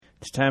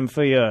It's time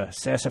for your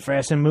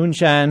sassafras and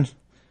moonshine.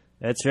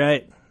 That's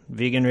right.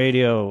 Vegan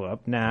Radio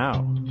up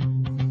now.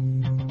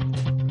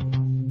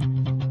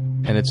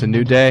 And it's a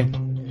new day.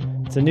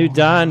 It's a new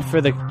dawn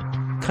for the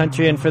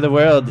country and for the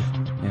world.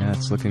 Yeah,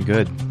 it's looking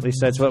good. At least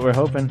that's what we're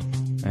hoping.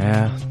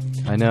 Yeah,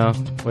 I know.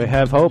 We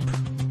have hope.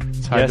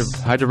 It's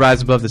hard to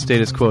rise above the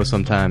status quo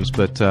sometimes,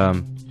 but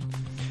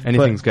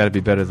anything's got to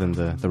be better than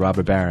the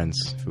robber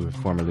barons who have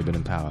formerly been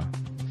in power.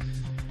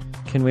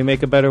 Can we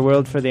make a better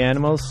world for the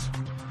animals?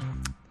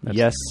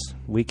 Yes,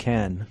 we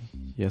can.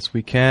 Yes,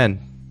 we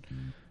can.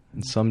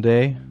 And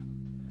someday,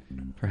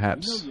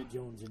 perhaps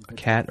a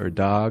cat or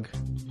dog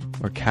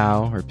or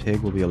cow or pig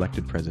will be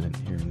elected president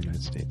here in the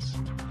United States.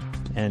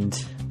 And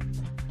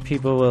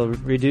people will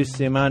reduce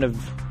the amount of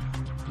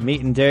meat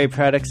and dairy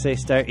products they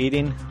start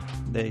eating.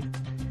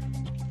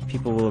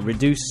 People will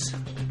reduce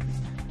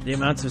the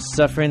amounts of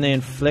suffering they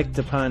inflict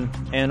upon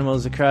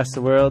animals across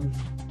the world.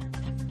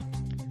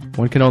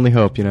 One can only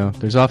hope, you know.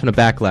 There's often a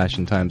backlash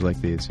in times like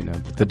these, you know.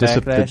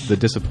 The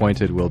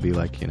disappointed will be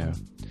like, you know,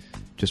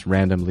 just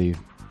randomly,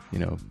 you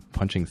know,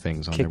 punching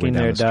things on kicking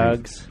their way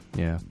down the street. Dogs.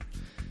 Yeah.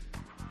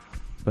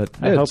 But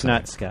I hope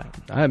not,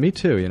 Scott. Me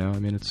too, you know. I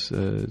mean, it's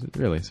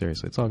really,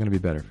 seriously, it's all going to be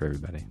better for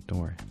everybody. Don't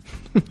worry.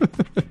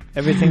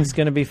 Everything's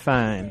going to be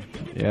fine.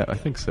 Yeah, I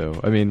think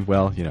so. I mean,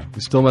 well, you know, we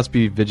still must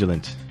be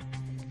vigilant.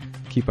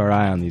 Keep our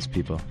eye on these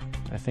people.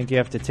 I think you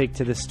have to take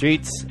to the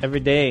streets every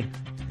day.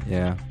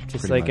 Yeah.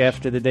 Just like much.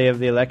 after the day of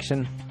the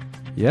election.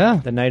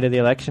 Yeah. The night of the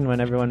election when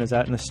everyone was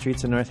out in the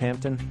streets of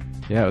Northampton.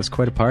 Yeah, it was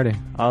quite a party.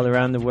 All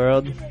around the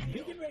world.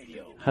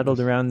 Huddled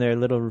around their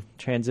little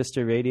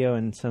transistor radio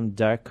in some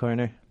dark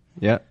corner.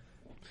 Yeah.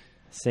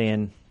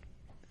 Saying,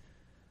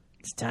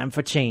 it's time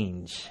for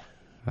change.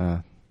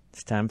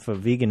 It's time for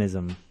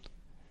veganism.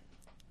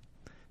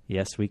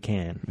 Yes, we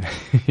can.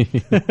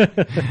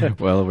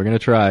 Well, we're going to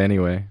try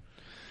anyway.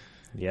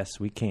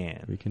 Yes, we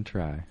can. We can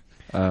try.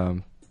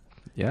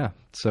 Yeah.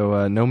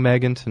 So no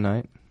Megan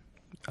tonight.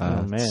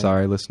 Oh, man.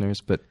 Sorry, listeners,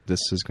 but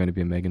this is going to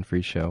be a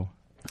Megan-free show.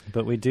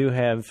 But we do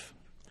have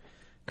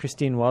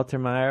Christine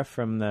Waltermeyer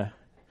from the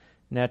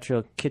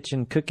Natural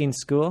Kitchen Cooking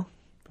School.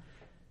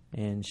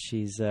 And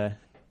she's going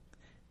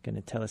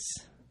to tell us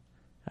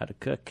how to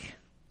cook.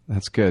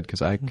 That's good,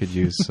 because I could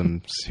use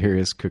some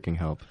serious cooking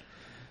help.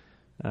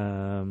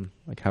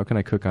 Like, how can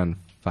I cook on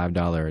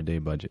 $5 a day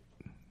budget?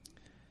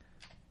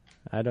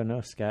 I don't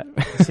know, Scott.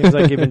 It seems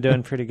like you've been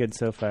doing pretty good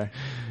so far.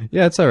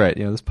 Yeah, it's all right.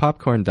 You know, this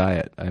popcorn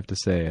diet, I have to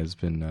say, has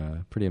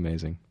been pretty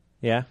amazing.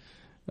 Yeah?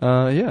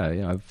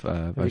 Yeah. I've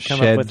come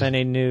shed up with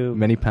any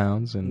many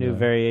pounds and new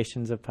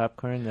variations of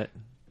popcorn that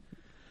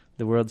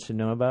the world should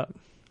know about?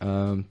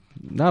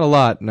 Not a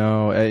lot,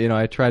 no. You know,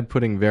 I tried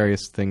putting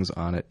various things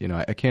on it. You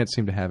know, I can't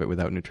seem to have it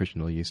without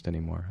nutritional yeast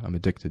anymore. I'm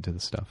addicted to the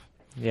stuff.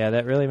 Yeah,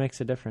 that really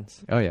makes a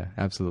difference. Oh, yeah,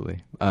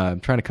 absolutely. I'm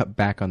trying to cut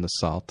back on the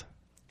salt.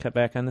 Cut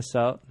back on the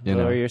salt,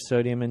 lower your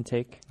sodium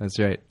intake. That's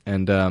right.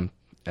 And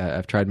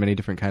I've tried many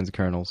different kinds of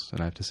kernels, and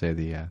I have to say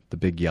the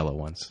big yellow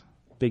ones.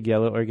 Big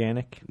yellow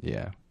organic?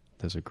 Yeah,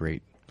 those are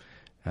great.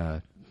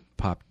 They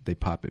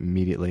pop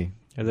immediately.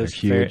 Are those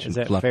huge is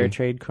that fluffy. fair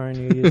trade corn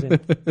you're using?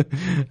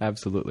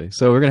 Absolutely.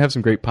 So we're going to have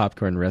some great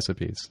popcorn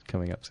recipes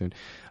coming up soon.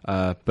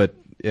 But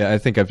yeah, I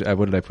think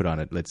what did I put on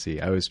it? Let's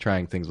see. I was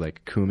trying things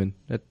like cumin.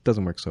 That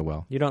doesn't work so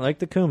well. You don't like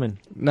the cumin?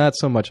 Not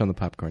so much on the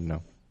popcorn,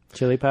 no.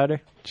 Chili powder?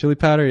 Chili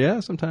powder, yeah,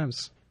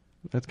 sometimes.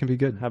 That can be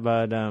good. How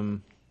about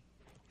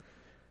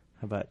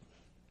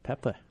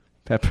pepper?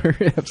 Pepper,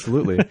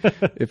 absolutely.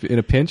 If in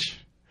a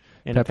pinch,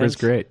 pepper's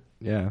great.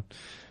 Yeah.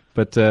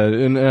 But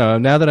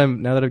now that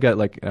I've got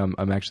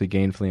I'm actually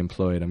gainfully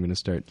employed, I'm going to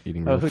start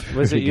eating real food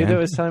was it again. you that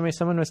was telling me?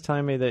 Someone was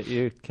telling me that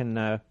you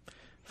can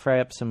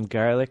fry up some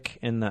garlic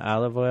in the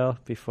olive oil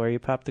before you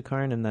pop the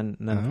corn, and then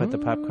put the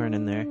popcorn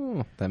in there.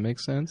 That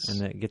makes sense.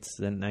 And it gets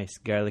the nice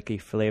garlicky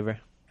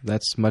flavor.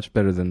 That's much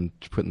better than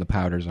putting the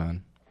powders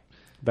on.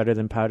 Better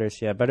than powders,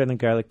 yeah. Better than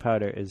garlic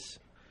powder is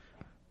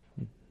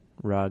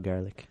raw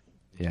garlic.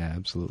 Yeah,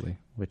 absolutely.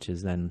 Which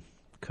is then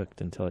cooked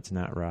until it's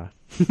not raw.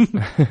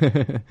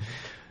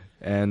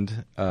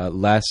 And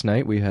last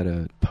night we had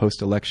a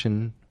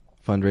post-election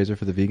fundraiser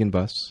for the Vegan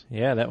Bus.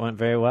 Yeah, that went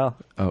very well.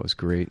 Oh, it was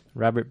great.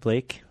 Robert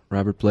Blake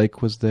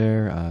was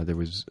there. There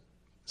was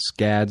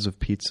scads of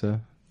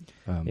pizza.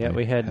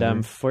 We had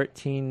Heather.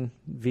 14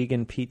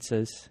 vegan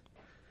pizzas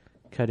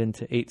cut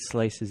into 8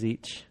 slices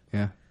each.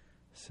 Yeah.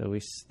 So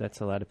that's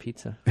a lot of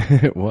pizza.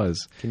 It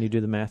was. Can you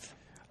do the math?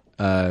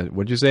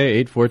 What'd you say?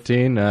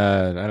 814?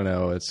 I don't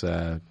know. It's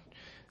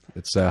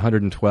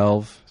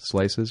 112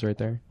 slices right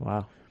there.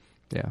 Wow.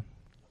 Yeah.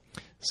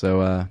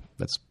 So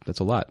that's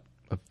a lot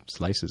of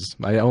slices.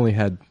 I only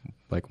had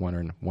like one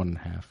and a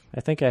half.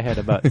 I think I had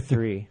about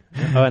 3.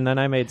 Oh, and then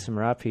I made some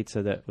raw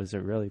pizza that was a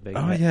really big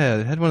hit. Yeah,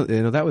 it had one.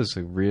 You know, that was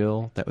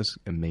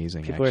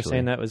amazing. People were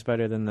saying that was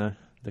better than the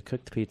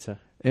cooked pizza.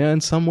 Yeah,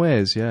 in some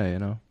ways, yeah. You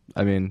know,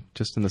 I mean,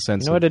 just in the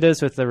sense. You know what it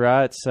is with the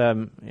raw? It's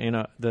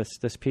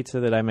this pizza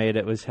that I made.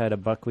 It had a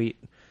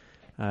buckwheat,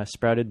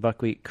 sprouted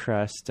buckwheat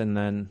crust, and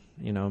then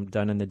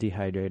done in the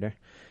dehydrator.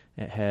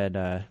 It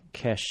had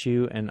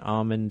cashew and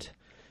almond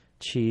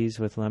cheese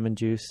with lemon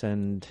juice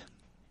and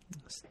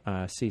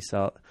sea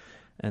salt.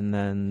 And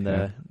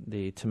then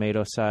the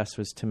tomato sauce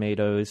was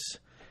tomatoes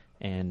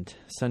and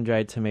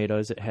sun-dried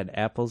tomatoes. It had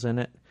apples in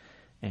it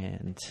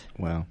and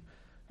wow,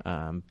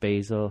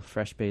 basil,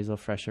 fresh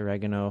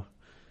oregano,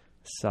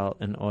 salt,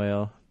 and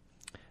oil.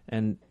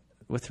 And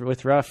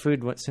with raw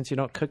food, since you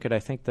don't cook it, I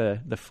think the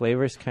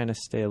flavors kind of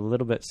stay a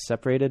little bit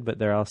separated, but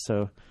they're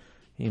also,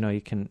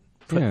 you can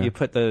you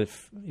put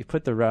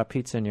the raw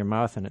pizza in your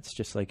mouth, and it's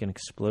just like an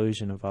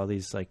explosion of all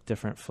these like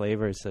different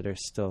flavors that are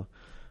still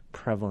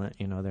prevalent.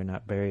 They're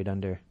not buried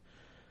under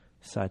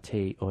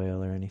saute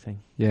oil or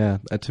anything. Yeah,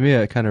 to me,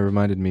 it kind of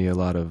reminded me a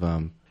lot of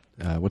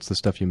what's the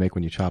stuff you make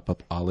when you chop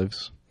up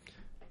olives?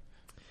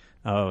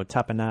 Oh,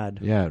 tapenade.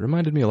 Yeah, it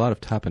reminded me a lot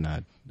of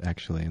tapenade,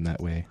 actually, in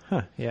that way.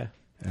 Huh, yeah.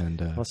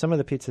 And well, some of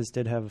the pizzas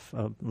did have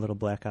a little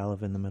black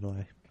olive in the middle.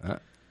 I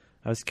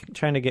was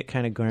trying to get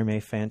kind of gourmet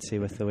fancy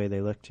with the way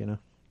they looked,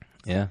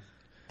 Yeah.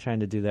 Trying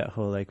to do that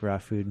whole like raw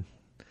food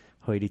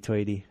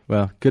hoity-toity.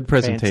 Well, good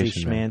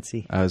presentation.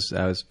 Fancy schmancy.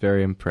 I was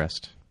very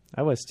impressed.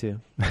 I was too.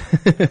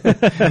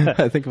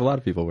 I think a lot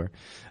of people were.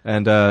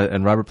 And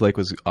Robert Blake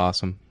was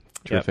awesome.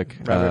 Terrific.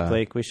 Yep. Robert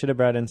Blake. We should have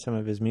brought in some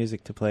of his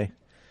music to play.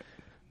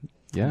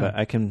 Yeah. But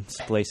I can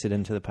splice it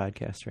into the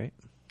podcast, right?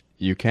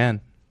 You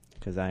can.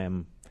 Because I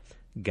am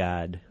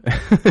God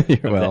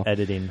the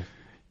editing.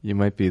 You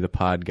might be the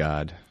pod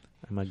god.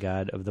 I'm a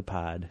god of the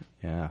pod.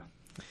 Yeah.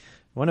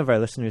 One of our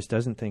listeners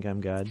doesn't think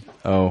I'm God.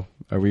 Oh,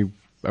 are we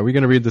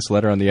going to read this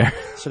letter on the air?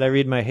 Should I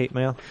read my hate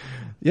mail?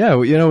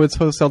 Yeah, it's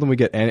so seldom we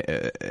get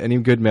any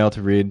good mail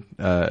to read,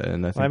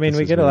 and I think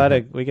we get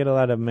a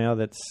lot of mail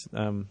that's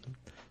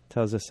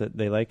tells us that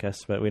they like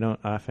us, but we don't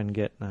often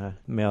get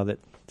mail that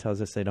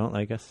tells us they don't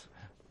like us.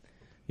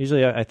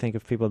 Usually, I think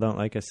if people don't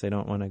like us, they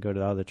don't want to go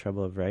to all the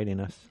trouble of writing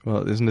us.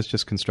 Well, isn't this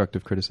just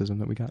constructive criticism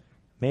that we got?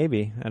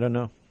 Maybe. I don't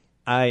know.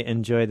 I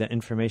enjoy the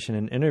information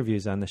and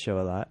interviews on the show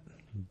a lot,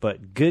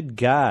 but good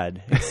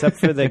God, except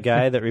for the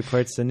guy that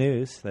reports the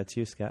news, that's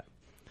you, Scott.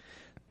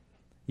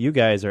 You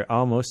guys are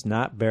almost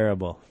not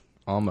bearable.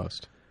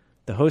 Almost.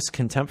 The host's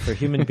contempt for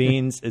human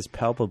beings is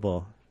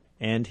palpable,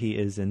 and he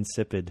is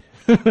insipid.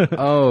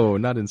 Oh,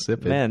 not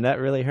insipid. Man, that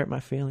really hurt my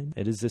feeling.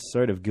 It is this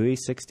sort of gooey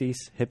 60s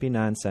hippie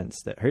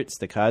nonsense that hurts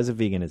the cause of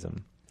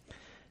veganism. It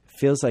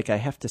feels like I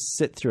have to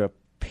sit through a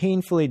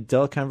painfully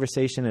dull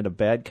conversation at a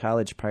bad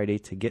college party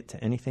to get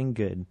to anything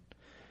good.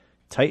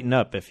 Tighten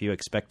up if you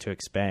expect to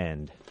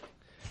expand.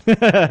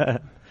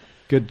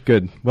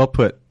 Good. Well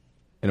put,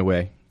 in a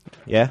way.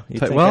 Yeah? You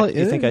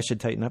think I should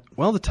tighten up?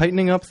 Well, the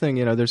tightening up thing,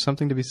 there's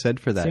something to be said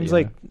for that. Seems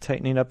like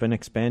tightening up and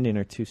expanding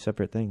are two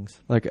separate things.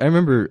 Like, I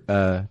remember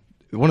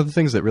one of the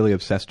things that really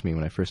obsessed me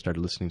when I first started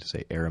listening to,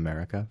 say, Air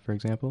America, for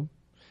example,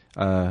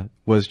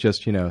 was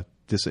just,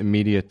 this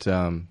immediate,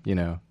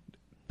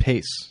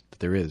 pace that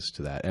there is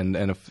to that. And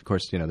of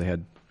course, they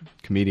had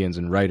comedians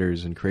and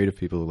writers and creative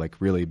people like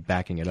really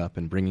backing it up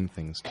and bringing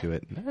things to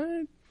it.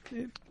 And,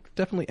 it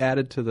definitely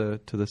added to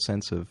the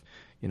sense of,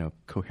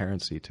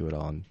 coherency to it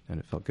all, and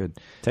it felt good.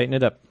 Tighten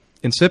it up.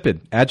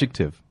 Insipid,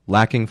 adjective,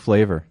 lacking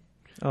flavor.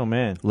 Oh,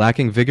 man.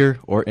 Lacking vigor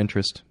or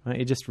interest. Why don't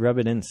you just rub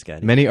it in,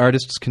 Scotty? Many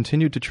artists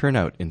continued to churn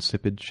out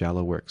insipid,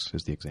 shallow works,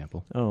 is the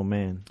example. Oh,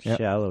 man. Yep.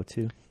 Shallow,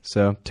 too.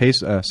 So,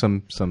 taste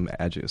some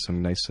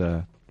nice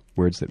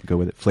words that go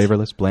with it.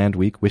 Flavorless, bland,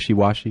 weak,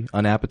 wishy-washy,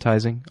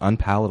 unappetizing,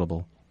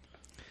 unpalatable.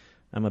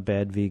 I'm a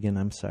bad vegan.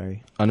 I'm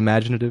sorry.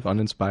 Unimaginative,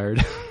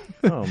 uninspired.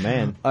 Oh,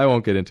 man. I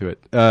won't get into it.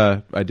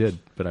 I did,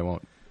 but I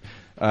won't.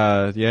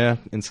 Yeah,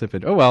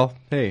 insipid. Oh, well,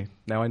 hey,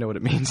 now I know what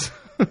it means.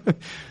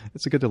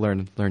 It's good to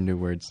learn new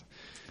words.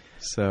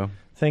 So,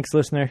 thanks,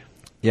 listener.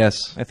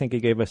 Yes. I think he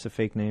gave us a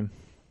fake name.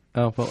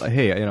 Oh, well,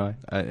 hey,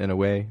 in a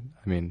way,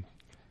 I mean...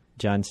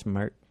 John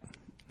Smart.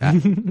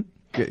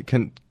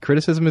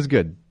 Criticism is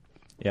good.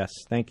 Yes,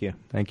 thank you.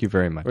 Thank you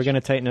very much. We're going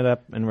to tighten it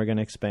up, and we're going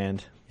to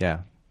expand.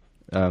 Yeah.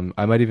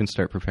 I might even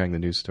start preparing the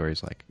news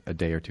stories like a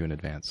day or two in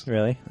advance.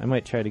 Really? I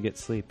might try to get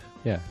sleep.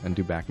 Yeah, and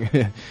do back.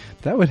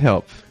 That would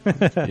help.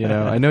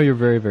 I know you're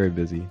very, very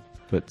busy,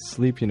 but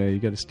sleep, you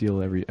got to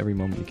steal every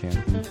moment you can.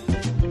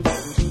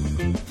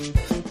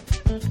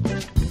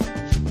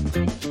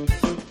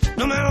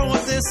 No matter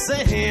what they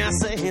say, I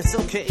say it's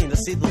okay to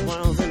see the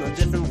world in a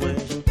different way.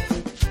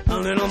 A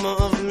little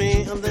more of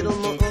me, a little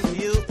more of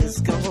you is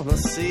gonna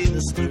see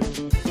this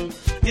through.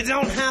 You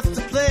don't have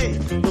to play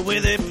the way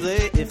they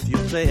play if you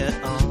play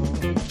at all.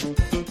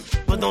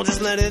 But don't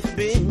just let it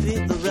be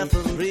the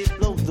referee,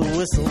 blow the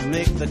whistle,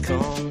 make the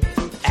call.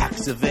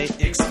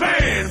 Activate,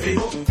 expand,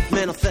 people,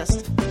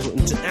 manifest, put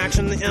into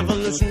action the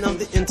evolution of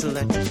the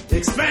intellect.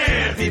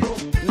 Expand, people,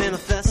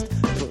 manifest,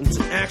 put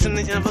into action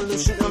the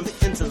evolution of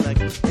the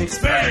intellect.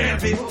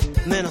 Expand, people,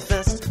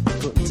 manifest,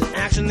 put into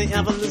action the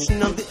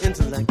evolution of the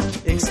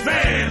intellect.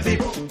 Expand,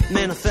 people,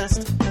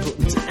 manifest, put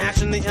into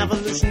action the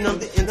evolution of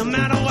the intellect. No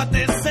matter what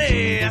they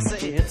say, I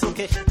say it's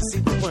okay to see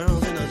the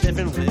world in a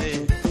different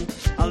way.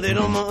 A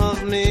little more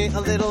of me, a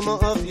little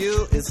more of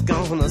you is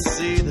gonna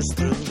see this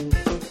through.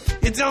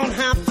 You don't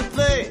have to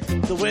play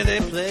the way they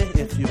play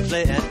if you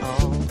play at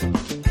all.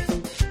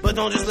 but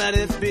don't just let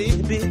it be.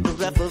 Be the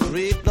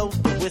referee, blow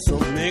the whistle,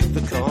 make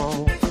the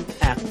call.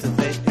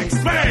 Activate,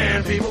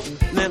 expand, people,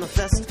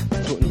 manifest.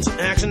 Put into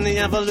action the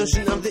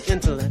evolution of the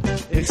intellect.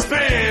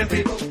 Expand,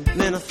 people,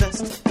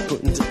 manifest.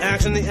 Put into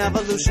action the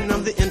evolution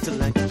of the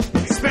intellect.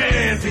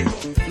 Expand,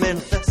 people,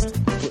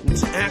 manifest. Put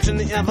into action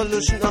the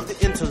evolution of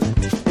the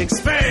intellect.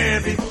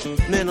 Expand,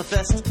 people,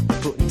 manifest.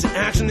 Put into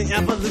action the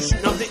evolution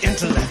of the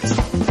intellect.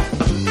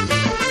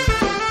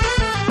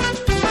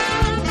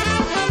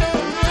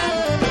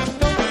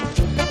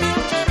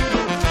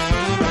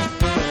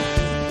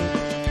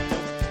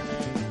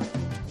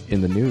 In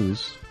the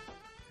news,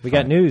 We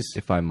got news.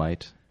 if I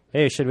might.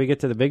 Hey, should we get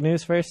to the big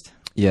news first?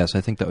 Yes,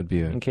 I think that would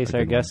be In case a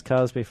our good guest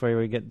calls before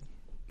we get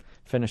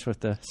finished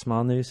with the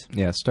small news. one.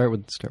 Yeah, start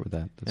with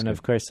that. That's And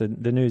of course,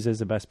 the news is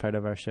the best part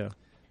of our show.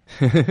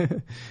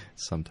 good.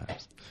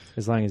 Sometimes.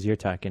 As long as you're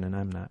talking and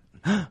I'm not.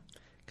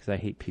 Because I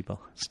hate people.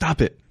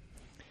 Stop it.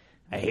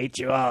 I hate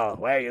you all.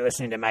 Why are you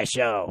listening to my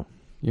show?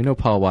 You know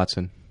Paul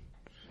Watson.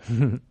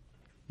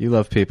 You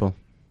love people.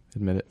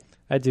 Admit it.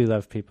 I do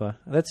love people.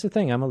 That's the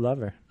thing. I'm a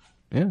lover.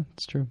 Yeah,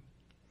 it's true.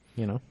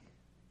 You know,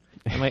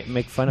 I might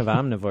make fun of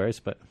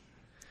omnivores, but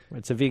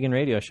it's a vegan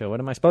radio show.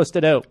 What am I supposed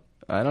to do?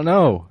 I don't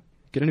know.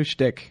 Get a new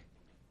shtick.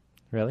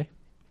 Really?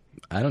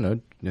 I don't know.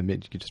 Maybe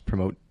you could just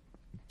promote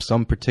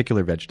some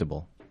particular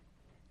vegetable. It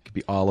could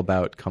be all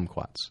about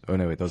kumquats. Oh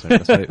no, wait,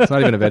 it's not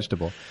even a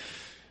vegetable.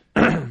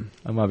 I'm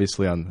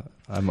obviously on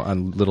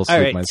little All sleep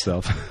right.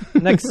 myself.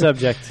 Next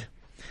subject.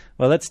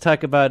 Well, let's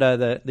talk about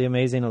the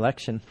amazing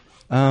election.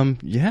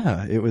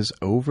 Yeah, it was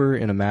over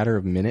in a matter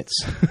of minutes.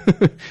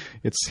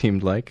 It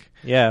seemed like.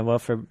 Yeah, well,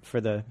 for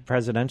the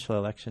presidential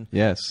election.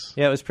 Yes.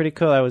 Yeah, it was pretty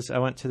cool. I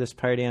went to this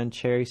party on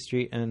Cherry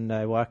Street, and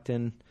I walked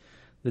in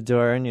the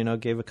door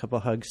and, gave a couple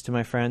hugs to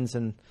my friends,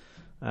 and,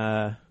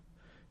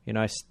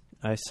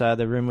 I saw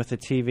the room with the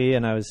TV,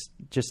 and I was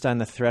just on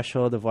the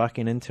threshold of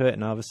walking into it,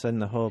 and all of a sudden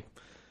the whole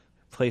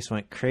place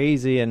went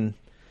crazy, and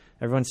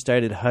everyone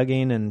started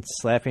hugging and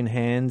slapping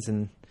hands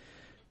and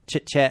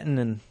chit-chatting,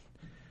 and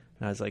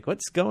I was like,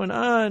 what's going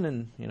on?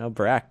 And,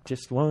 Barack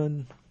just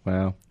won.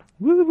 Wow.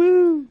 Woo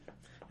woo!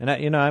 And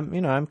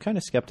I'm kind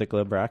of skeptical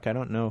of Barack. I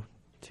don't know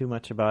too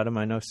much about him.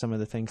 I know some of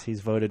the things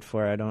he's voted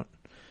for I don't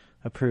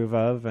approve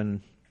of,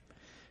 and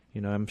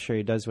I'm sure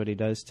he does what he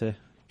does to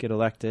get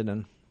elected.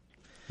 And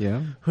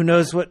Yeah. who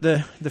knows what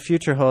the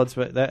future holds?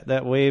 But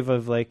that wave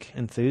of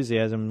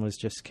enthusiasm was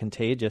just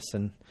contagious.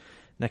 And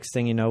next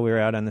thing you know, we were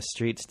out on the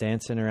streets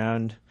dancing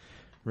around,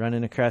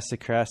 running across the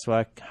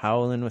crosswalk,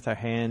 howling with our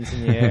hands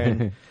in the air,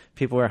 and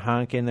people were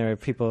honking. There were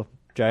people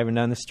driving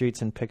down the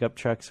streets in pickup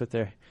trucks with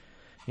their,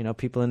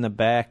 people in the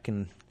back,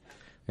 and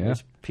Yeah.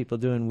 there's people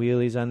doing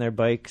wheelies on their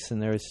bikes,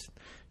 and there was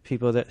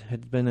people that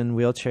had been in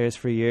wheelchairs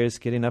for years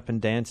getting up and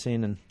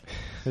dancing, and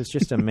it was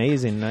just an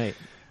amazing night.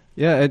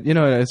 Yeah,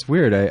 it's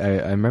weird.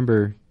 I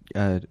remember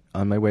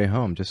on my way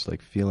home just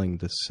feeling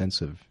this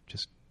sense of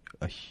just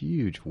a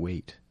huge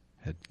weight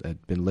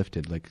had been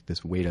lifted, like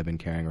this weight I've been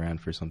carrying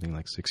around for something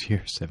like 6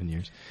 years, 7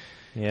 years.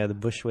 Yeah, the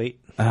bush weight.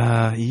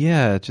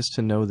 Yeah, just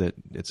to know that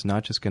it's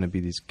not just going to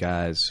be these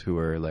guys who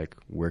are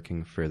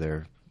working for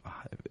their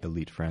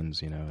elite friends.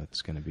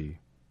 It's going to be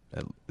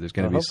there's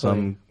going to be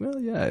some. Well,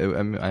 yeah,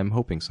 I'm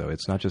hoping so.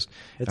 It's not just.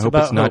 I hope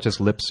it's not just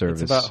lip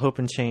service. It's about hope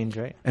and change,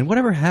 right? And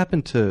whatever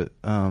happened to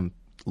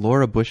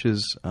Laura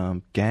Bush's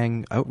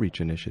gang outreach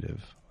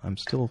initiative?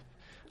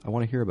 I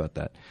want to hear about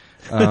that.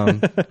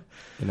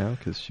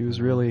 Because she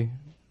was really,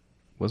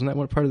 wasn't that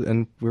one part of it?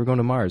 And we were going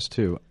to Mars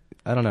too.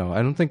 I don't know.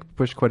 I don't think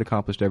Bush quite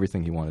accomplished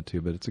everything he wanted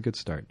to, but it's a good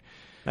start.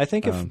 I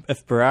think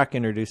if Barack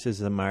introduces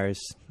the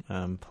Mars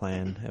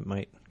plan, it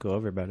might go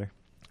over better.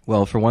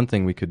 Well, for one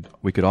thing, we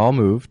could all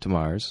move to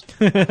Mars,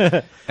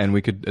 and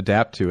we could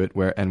adapt to it,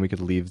 and we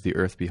could leave the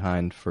Earth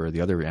behind for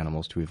the other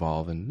animals to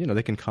evolve, and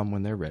they can come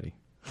when they're ready.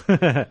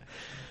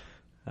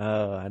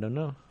 Oh, I don't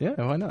know. Yeah,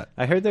 why not?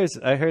 I heard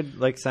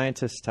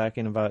scientists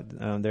talking about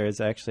there is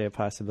actually a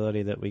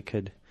possibility that we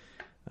could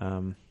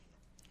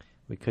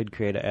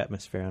create an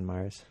atmosphere on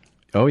Mars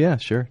Oh yeah,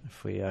 sure.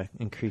 if we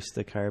increase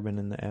the carbon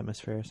in the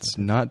atmosphere. Or It's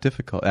something. not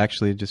difficult.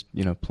 Actually, just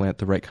plant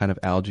the right kind of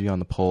algae on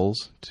the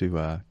poles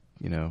to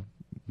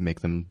make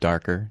them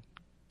darker,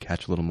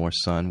 catch a little more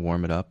sun,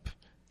 warm it up,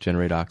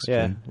 generate Yeah,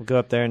 oxygen. we'll go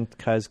up there and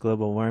cause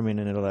global warming,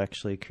 and it'll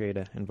actually create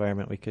an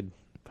environment we could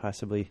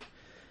possibly.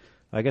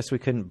 I guess we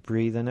couldn't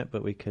breathe in it,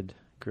 but we could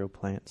grow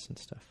plants and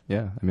stuff.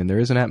 Yeah, I mean there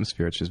is an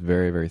atmosphere. It's just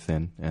very, very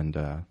thin, and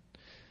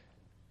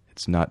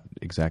it's not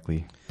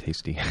exactly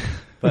tasty.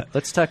 But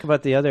let's talk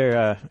about the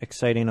other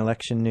exciting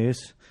election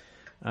news.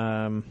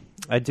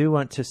 I do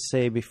want to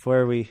say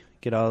before we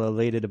get all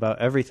elated about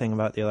everything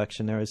about the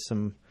election, there was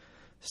some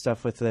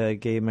stuff with the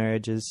gay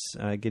marriages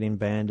getting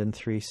banned in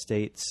 3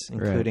 states,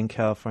 including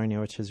California,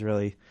 which is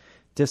really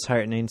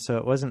disheartening. So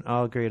it wasn't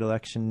all great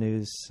election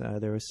news.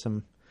 There was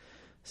some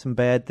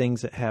bad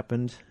things that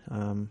happened.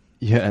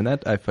 Yeah, and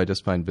that I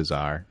just find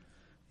bizarre.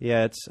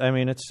 Yeah,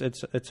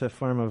 it's a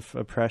form of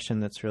oppression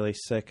that's really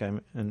sick.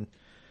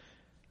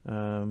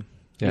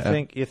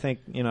 Yeah, You think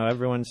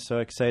everyone's so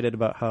excited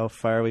about how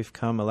far we've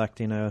come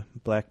electing a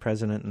black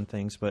president and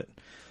things, but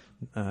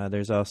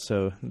there's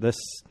also this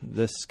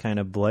kind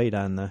of blight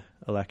on the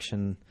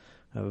election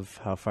of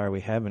how far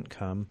we haven't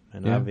come,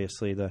 and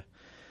obviously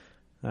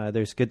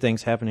there's good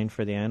things happening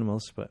for the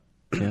animals, but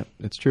yeah,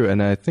 it's true,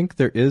 and I think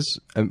there is,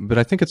 but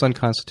I think it's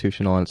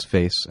unconstitutional on its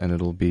face, and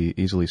it'll be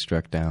easily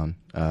struck down.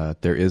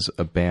 There is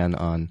a ban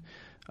on,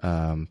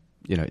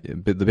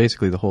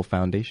 basically the whole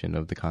foundation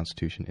of the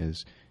Constitution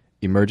is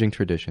emerging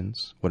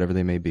traditions, whatever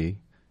they may be,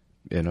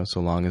 so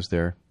long as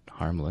they're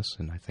harmless,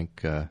 and I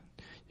think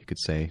you could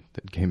say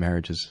that gay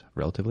marriage is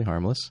relatively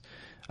harmless.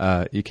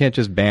 You can't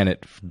just ban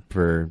it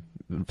for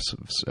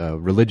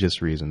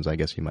religious reasons, I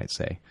guess you might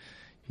say.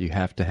 You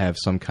have to have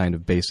some kind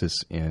of basis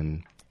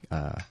in,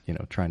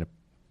 trying to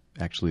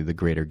actually the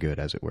greater good,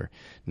 as it were,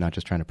 not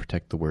just trying to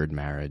protect the word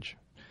marriage.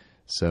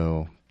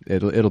 So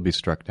it'll be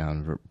struck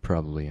down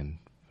probably in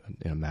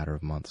a matter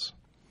of months.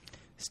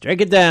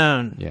 Strike it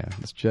down. Yeah,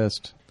 it's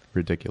just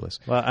ridiculous.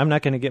 Well, I'm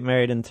not going to get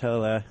married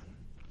until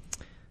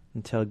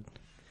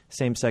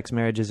same-sex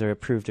marriages are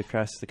approved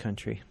across the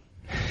country.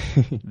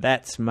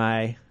 That's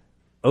my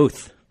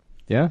oath.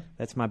 Yeah?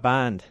 That's my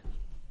bond.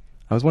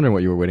 I was wondering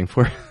what you were waiting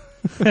for.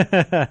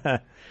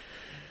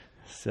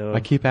 So I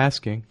keep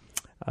asking.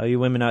 All you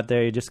women out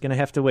there, you're just going to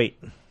have to wait.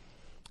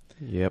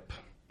 Yep.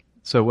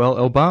 So, well,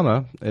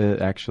 Obama,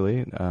 actually,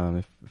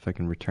 if I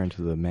can return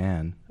to the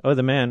man. Oh,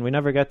 the man. We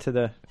never got to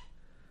the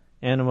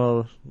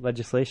animal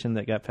legislation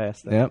that got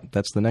passed. Yep,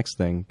 that's the next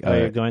thing.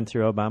 You're going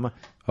through Obama?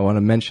 I want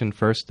to mention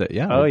first that,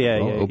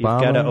 Obama, you've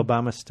got an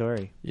Obama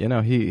story.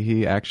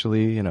 He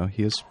actually,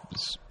 he has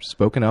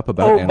spoken up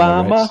about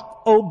animal rights.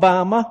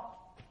 Obama.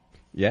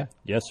 Yeah.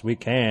 Yes, we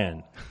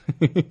can.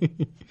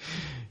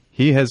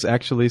 He has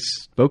actually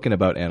spoken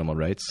about animal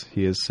rights.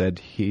 He has said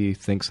he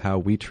thinks how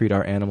we treat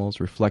our animals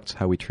reflects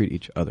how we treat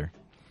each other.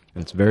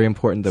 And it's very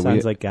important that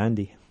Sounds like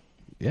Gandhi.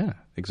 Yeah,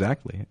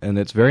 exactly. And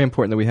it's very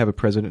important that we have a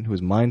president who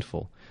is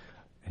mindful.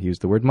 He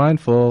used the word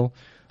mindful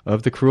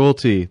of the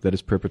cruelty that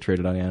is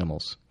perpetrated on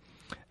animals.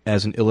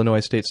 As an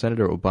Illinois state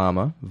senator,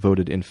 Obama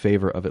voted in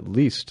favor of at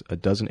least a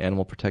dozen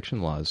animal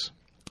protection laws,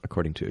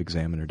 according to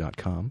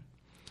Examiner.com.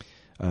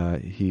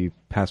 He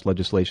passed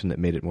legislation that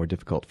made it more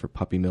difficult for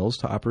puppy mills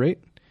to operate.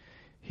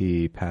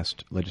 He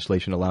passed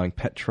legislation allowing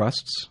pet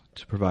trusts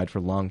to provide for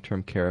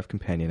long-term care of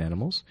companion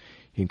animals.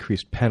 He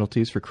increased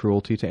penalties for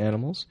cruelty to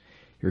animals.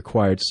 He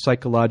required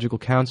psychological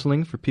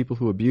counseling for people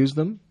who abuse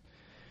them.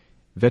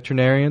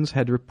 Veterinarians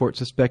had to report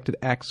suspected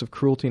acts of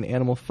cruelty and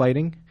animal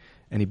fighting.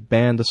 And he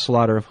banned the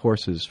slaughter of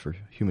horses for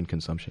human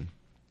consumption.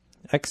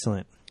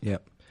 Excellent.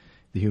 Yep.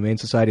 The Humane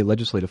Society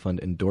Legislative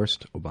Fund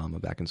endorsed Obama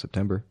back in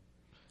September.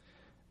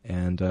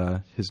 And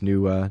his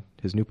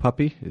new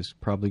puppy is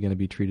probably going to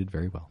be treated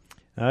very well.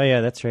 Oh,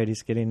 yeah, that's right.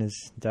 He's getting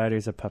his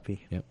daughter's a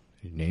puppy. Yep.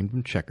 He named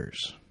him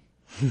Checkers.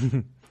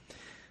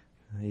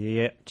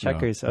 Yeah,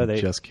 Checkers. No,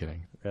 just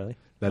kidding. Really?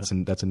 That's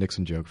a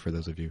Nixon joke for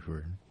those of you who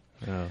are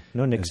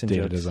no Nixon as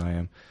dated jokes. as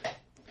I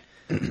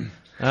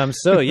am.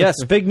 So, yes,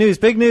 big news.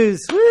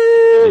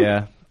 Woo!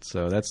 Yeah,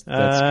 so that's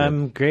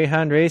good.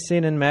 Greyhound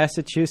racing in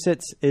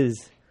Massachusetts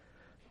is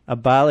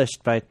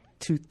abolished by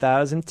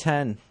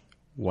 2010.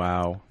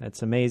 Wow.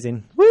 That's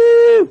amazing.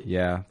 Woo!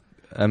 Yeah.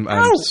 I'm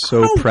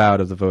so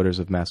proud of the voters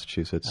of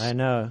Massachusetts. I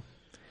know.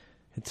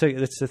 It's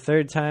the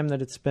third time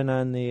that it's been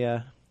on the,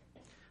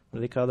 what do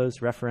they call those,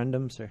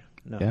 referendums? Or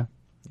no?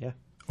 Yeah.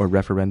 Or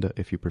referenda,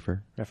 if you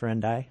prefer.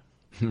 Referendi?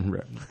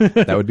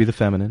 That would be the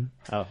feminine.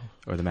 Oh.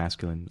 Or the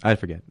masculine. I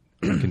forget.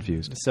 I'm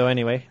confused. So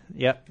anyway,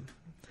 yep.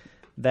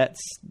 That's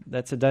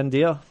a done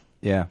deal.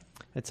 Yeah.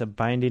 It's a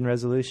binding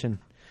resolution.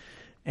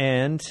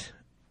 And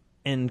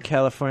in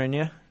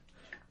California,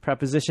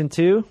 Proposition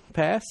 2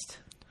 passed.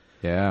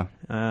 Yeah.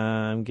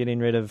 I'm getting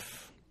rid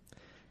of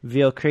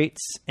veal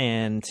crates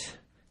and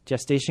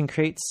gestation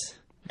crates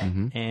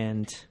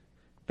and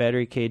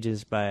battery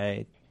cages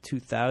by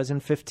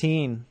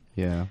 2015.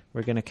 Yeah.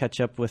 We're going to catch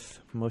up with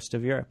most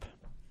of Europe.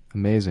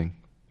 Amazing.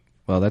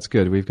 Well, that's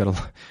good. We've got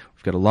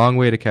a long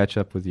way to catch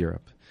up with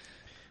Europe.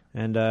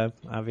 And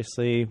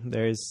obviously,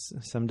 there's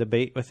some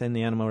debate within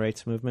the animal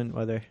rights movement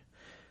whether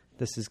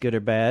this is good or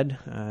bad.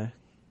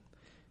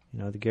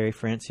 The Gary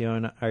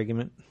Francione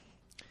argument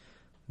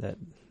that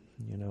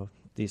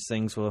these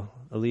things will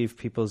alleviate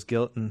people's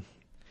guilt and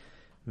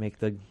make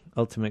the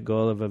ultimate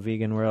goal of a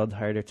vegan world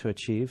harder to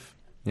achieve.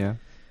 Yeah.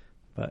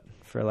 But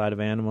for a lot of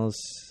animals,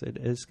 it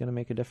is going to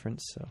make a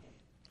difference.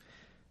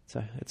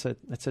 So it's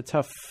a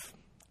tough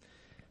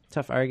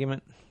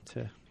argument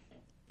to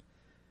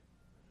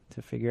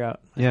figure out.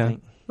 Yeah. I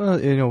think.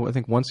 Well, I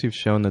think once you've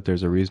shown that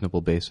there's a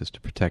reasonable basis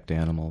to protect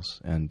animals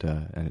and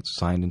it's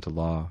signed into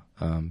law,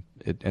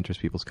 it enters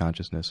people's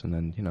consciousness, and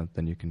then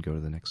you can go to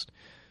the next,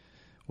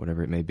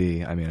 whatever it may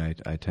be. I mean,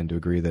 I tend to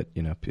agree that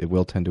it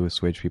will tend to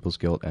assuage people's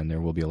guilt, and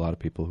there will be a lot of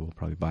people who will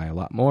probably buy a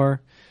lot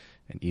more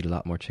and eat a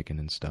lot more chicken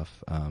and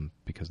stuff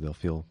because they'll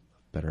feel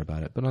better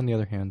about it. But on the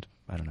other hand,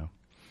 I don't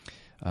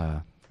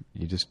know.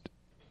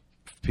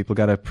 People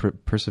got to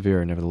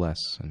persevere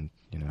nevertheless, and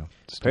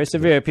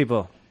persevere,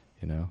 people.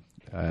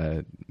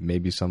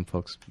 Maybe some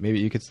folks, maybe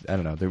you could, I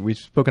don't know. We've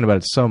spoken about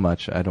it so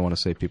much. I don't want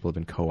to say people have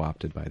been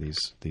co-opted by these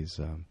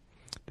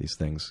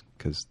things,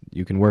 because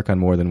you can work on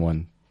more than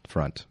one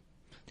front.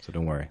 So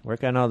don't worry.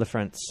 Work on all the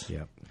fronts.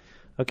 Yeah.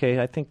 Okay,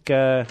 I think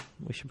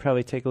we should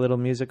probably take a little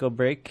musical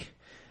break.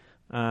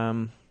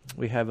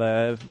 We have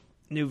a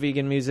new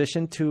vegan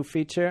musician to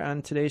feature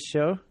on today's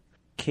show,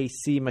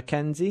 Casey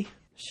McKenzie.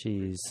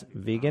 She's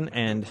vegan,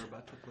 and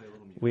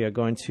we are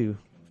going to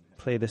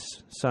play this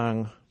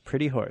song,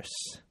 Pretty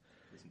Horse.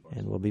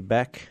 And we'll be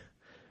back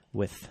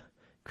with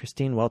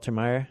Christine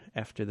Waltermeyer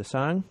after the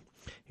song.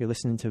 You're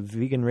listening to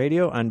Vegan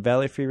Radio on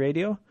Valley Free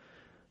Radio,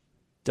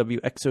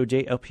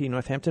 WXOJ LP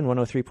Northampton,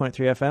 103.3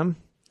 FM.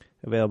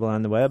 Available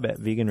on the web at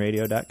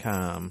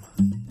veganradio.com.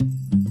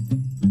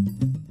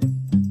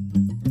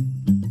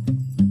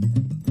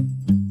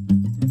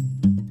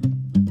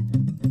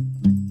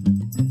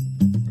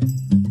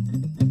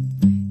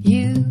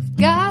 You've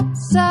got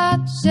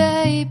such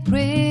a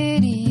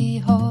pretty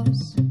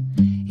horse.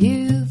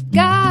 You've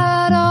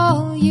got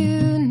all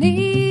you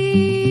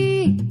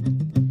need.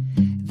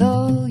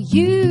 Though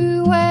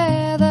you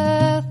wear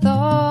the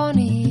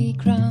thorny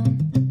crown,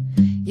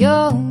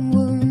 your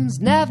wounds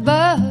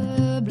never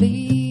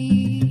bleed.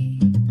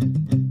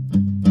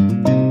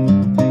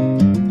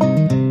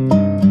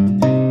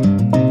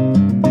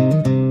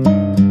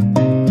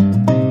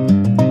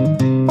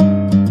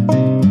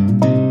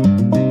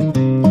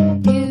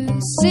 You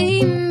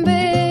seem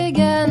big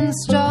and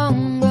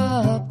strong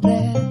up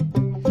there,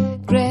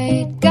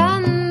 great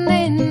gun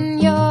in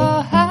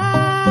your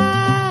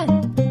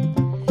hand.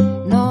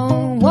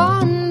 No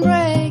one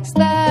breaks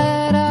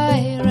that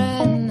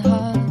iron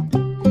heart,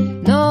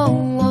 no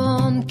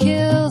one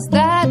kills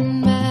that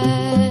man.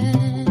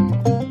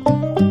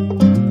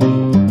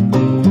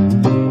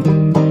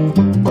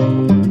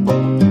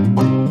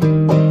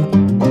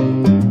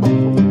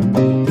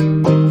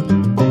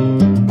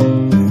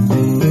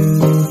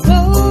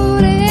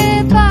 Rode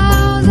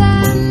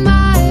 1,000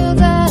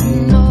 miles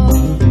and more,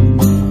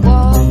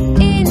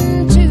 walked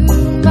into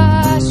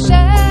my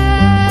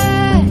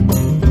shed,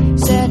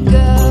 said,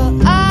 girl,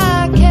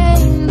 I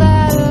came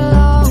that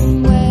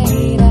long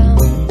way down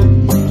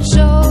to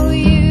show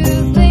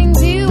you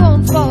things you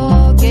won't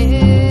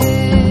forget.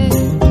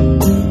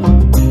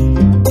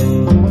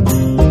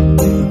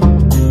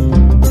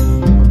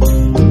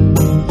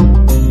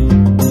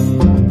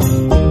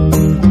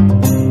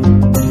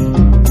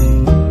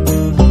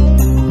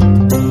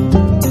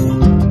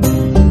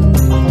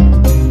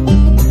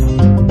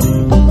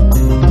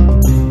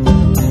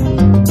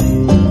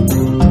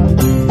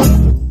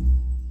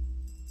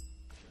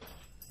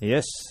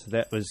 Yes,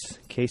 that was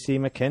Casey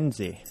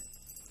McKenzie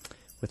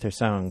with her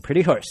song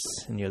Pretty Horse.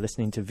 And you're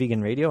listening to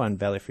Vegan Radio on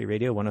Valley Free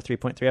Radio,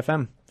 103.3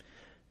 FM,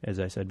 as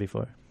I said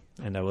before.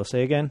 And I will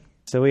say again.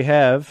 So we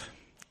have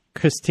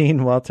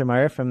Christine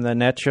Waltermeyer from the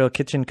Natural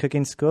Kitchen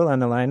Cooking School on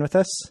the line with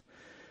us.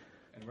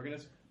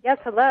 Yes,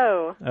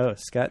 hello. Oh,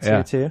 Scott's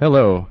here too.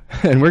 Hello.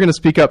 And we're going to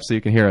speak up so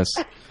you can hear us.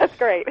 That's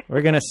great.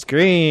 We're going to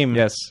scream.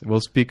 Yes, we'll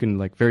speak in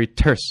like very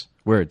terse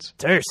words.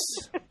 Terse.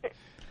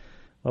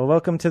 Well,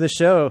 welcome to the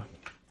show.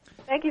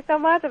 Thank you so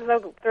much. I'm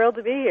so thrilled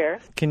to be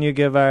here. Can you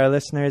give our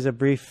listeners a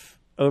brief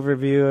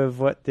overview of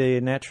what the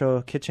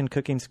Natural Kitchen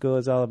Cooking School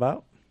is all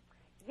about?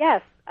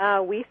 Yes,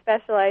 we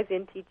specialize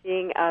in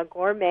teaching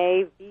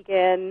gourmet,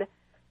 vegan,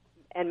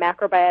 and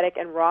macrobiotic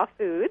and raw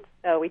foods.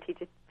 So we teach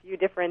a few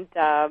different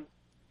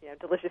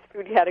delicious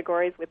food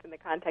categories within the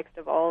context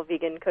of all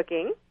vegan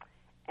cooking.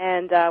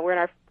 And we're in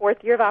our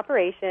 4th year of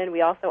operation.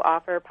 We also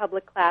offer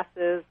public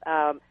classes,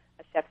 a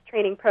chef's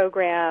training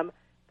program,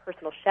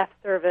 personal chef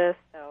service,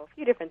 so a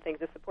few different things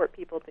to support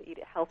people to eat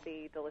a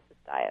healthy, delicious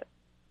diet.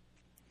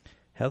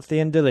 Healthy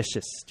and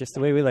delicious, just the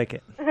way we like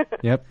it.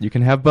 Yep, you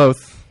can have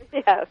both.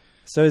 Yes.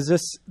 So is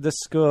this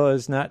school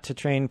is not to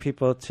train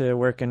people to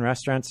work in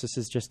restaurants? This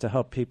is just to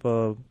help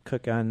people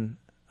cook on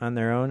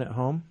their own at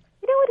home?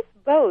 You know what? It's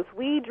both.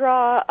 We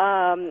draw,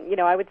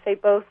 I would say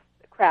both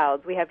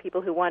crowds. We have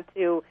people who want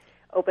to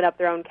open up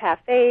their own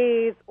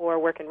cafes or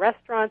work in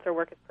restaurants or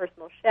work as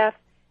personal chefs.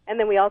 And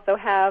then we also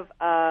have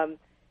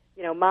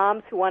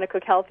moms who want to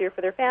cook healthier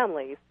for their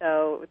families.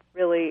 So it's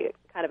really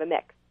kind of a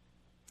mix.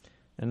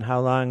 And how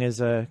long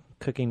is a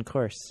cooking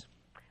course?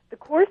 The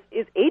course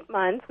is 8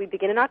 months. We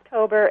begin in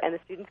October, and the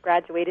students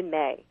graduate in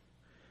May.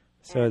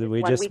 So and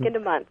we one just weekend a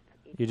month.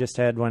 You just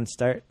had one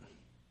start?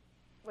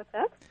 What's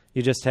that?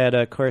 You just had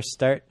a course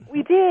start?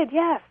 We did,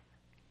 yes.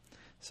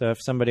 So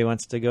if somebody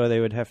wants to go, they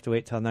would have to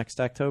wait till next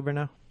October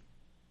now?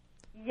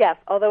 Yes,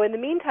 although in the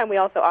meantime, we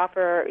also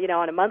offer,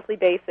 on a monthly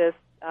basis,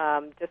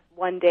 just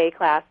one-day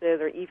classes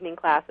or evening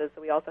classes,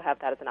 so we also have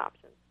that as an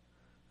option.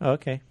 Oh,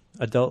 okay.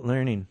 Adult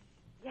learning.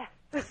 Yes.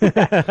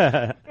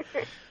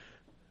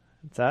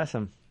 It's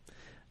awesome.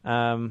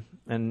 And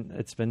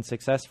it's been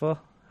successful?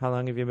 How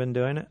long have you been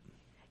doing it?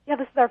 Yeah,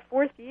 this is our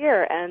 4th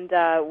year, and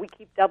we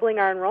keep doubling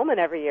our enrollment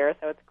every year,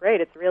 so it's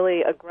great. It's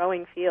really a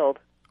growing field.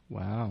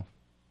 Wow.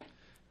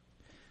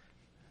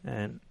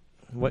 And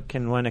what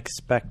can one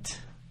expect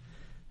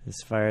as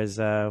far as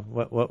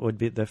what would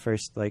be the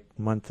first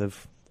month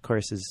of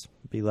courses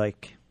be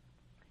like?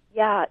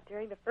 Yeah,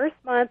 during the first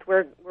month,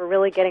 we're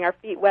really getting our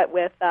feet wet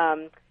with,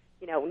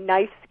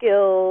 knife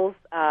skills,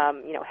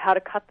 how to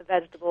cut the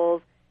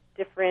vegetables,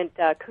 different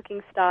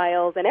cooking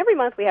styles. And every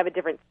month we have a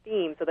different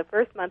theme. So the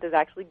first month is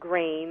actually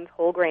grains,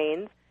 whole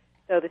grains.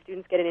 So the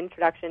students get an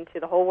introduction to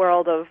the whole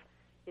world of,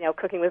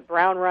 cooking with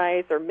brown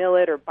rice or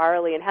millet or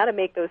barley and how to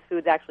make those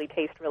foods actually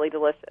taste really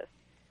delicious,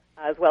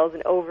 as well as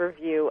an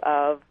overview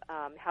of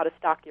how to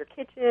stock your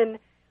kitchen,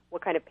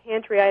 what kind of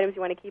pantry items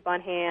you want to keep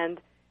on hand,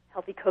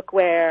 healthy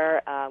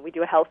cookware. We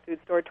do a health food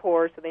store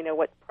tour so they know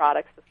what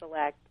products to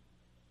select.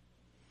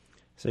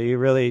 So you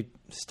really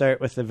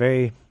start with the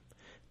very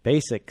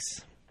basics.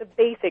 The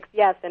basics,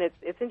 yes, and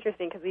it's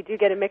interesting because we do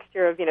get a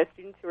mixture of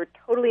students who are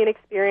totally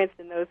inexperienced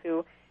and those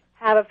who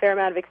have a fair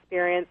amount of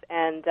experience,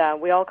 and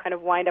we all kind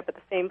of wind up at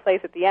the same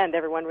place at the end.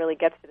 Everyone really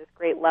gets to this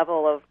great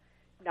level of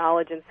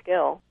knowledge and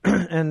skill.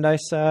 And I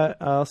saw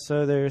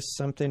also there's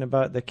something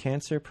about the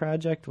Cancer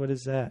Project. What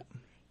is that?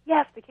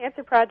 Yes, the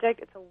Cancer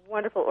Project. It's a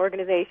wonderful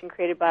organization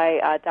created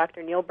by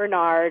Dr. Neil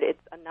Bernard.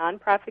 It's a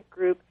nonprofit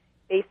group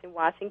based in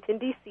Washington,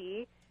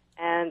 D.C.,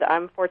 and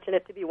I'm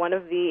fortunate to be one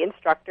of the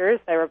instructors.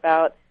 There are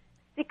about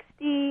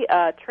 60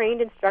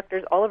 trained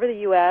instructors all over the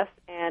U.S.,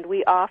 and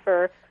we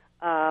offer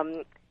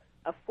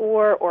a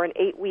 4 or an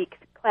 8-week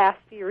class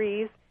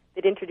series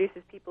that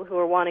introduces people who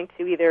are wanting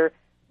to either,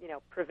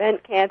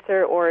 prevent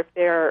cancer or if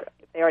they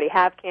already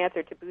have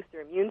cancer, to boost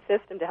their immune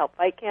system to help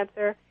fight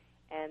cancer.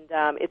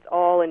 And it's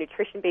all a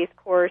nutrition-based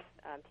course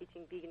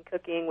teaching vegan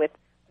cooking with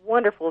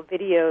wonderful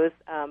videos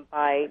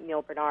by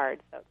Neil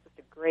Bernard. So it's just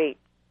a great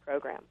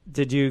program.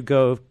 Did you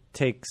go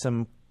take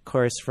some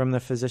course from the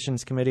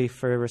Physicians Committee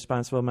for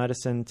Responsible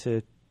Medicine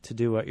to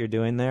do what you're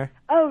doing there?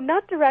 Oh,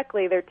 not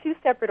directly. They're two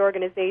separate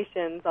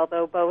organizations,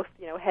 although both,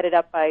 headed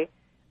up by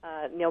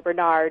Neil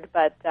Bernard,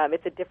 but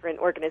it's a different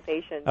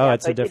organization. Oh, yeah,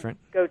 it's so a different.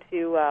 I did go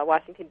to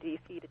Washington,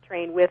 D.C. to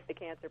train with the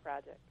Cancer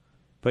Project.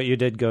 But you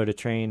did go to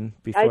train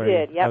before? I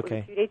did, yeah. Okay.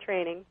 It was a 2-day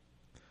training.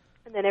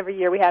 And then every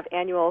year we have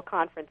annual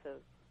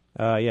conferences.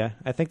 Yeah.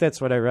 I think that's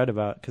what I read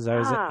about because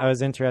I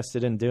was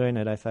interested in doing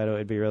it. I thought it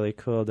would be really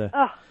cool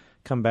to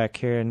come back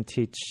here and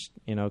teach,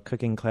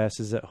 cooking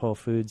classes at Whole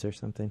Foods or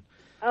something.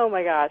 Oh,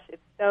 my gosh.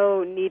 It's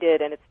so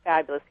needed, and it's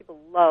fabulous. People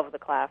love the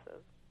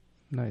classes.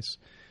 Nice.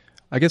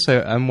 I guess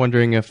I'm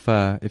wondering if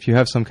you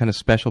have some kind of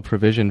special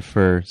provision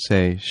for,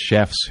 say,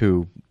 chefs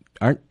who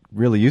aren't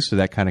really used to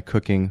that kind of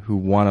cooking, who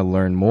want to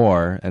learn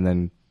more and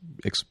then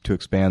to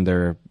expand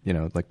their,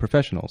 like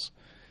professionals.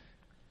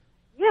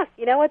 Yes,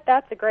 you know what?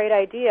 That's a great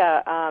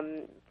idea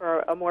for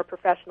a more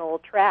professional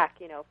track,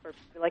 for,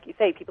 like you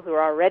say, people who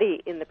are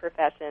already in the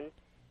profession.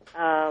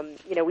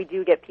 We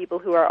do get people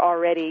who are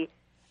already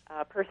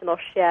personal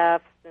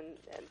chefs and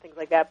things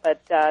like that,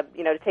 but,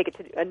 to take it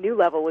to a new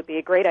level would be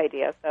a great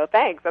idea. So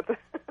thanks. That's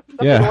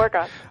something to work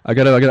on. I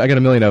got a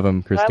million of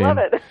them, Christine. I love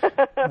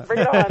it. Bring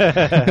it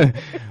on.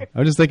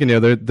 I'm just thinking,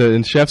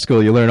 in chef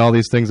school, you learn all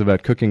these things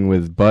about cooking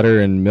with butter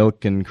and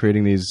milk and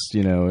creating these,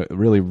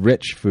 really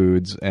rich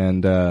foods,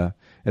 and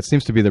it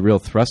seems to be the real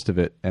thrust of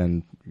it.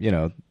 And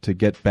to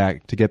get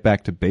back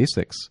to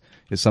basics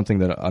is something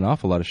that an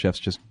awful lot of chefs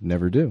just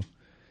never do.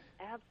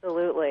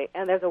 Absolutely.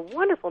 And there's a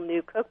wonderful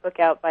new cookbook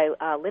out by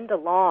Linda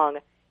Long,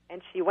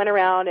 and she went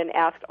around and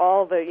asked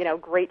all the,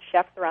 great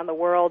chefs around the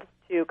world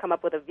to come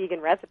up with a vegan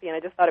recipe, and I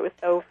just thought it was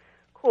so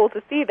cool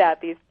to see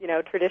that these,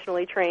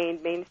 traditionally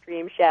trained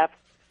mainstream chefs,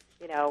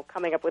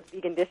 coming up with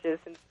vegan dishes,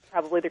 and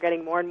probably they're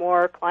getting more and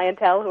more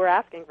clientele who are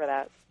asking for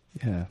that.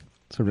 Yeah,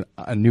 sort of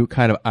a new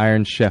kind of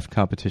Iron Chef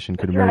competition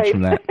could emerge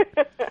from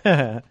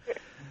that.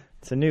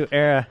 It's a new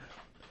era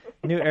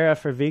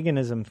for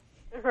veganism.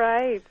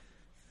 Right.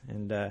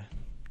 And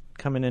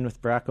coming in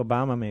with Barack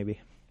Obama,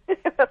 maybe.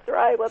 That's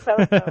right. Let's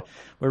hope so.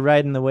 We're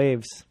riding the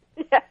waves.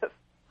 Yes.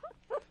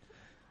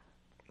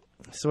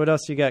 So what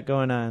else you got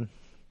going on?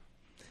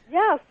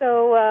 Yeah,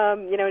 so,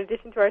 in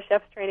addition to our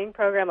chef's training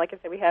program, like I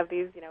said, we have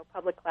these,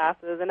 public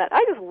classes, and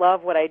I just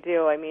love what I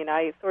do. I mean,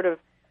 I sort of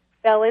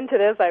fell into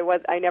this.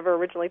 I never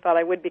originally thought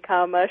I would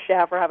become a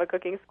chef or have a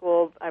cooking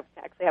school. I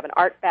actually have an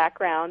art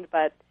background,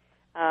 but,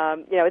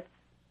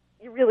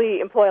 you really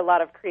employ a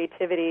lot of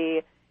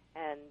creativity,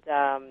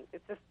 and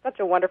it's just such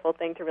a wonderful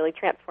thing to really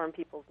transform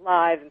people's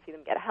lives and see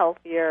them get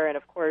healthier, and,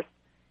 of course,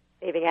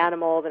 saving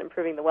animals and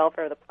improving the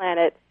welfare of the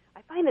planet.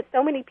 I find that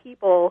so many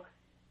people,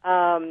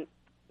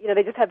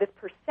 they just have this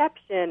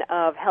perception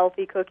of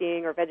healthy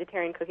cooking or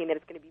vegetarian cooking that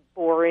it's going to be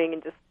boring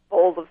and just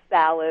bowls of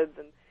salads.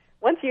 And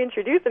once you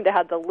introduce them to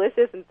how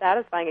delicious and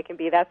satisfying it can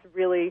be, that's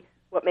really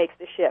what makes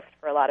the shift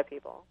for a lot of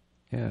people.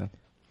 Yeah.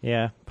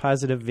 Yeah,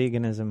 positive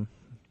veganism.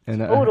 And,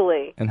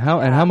 totally. And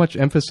how much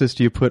emphasis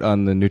do you put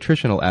on the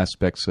nutritional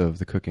aspects of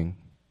the cooking?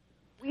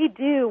 We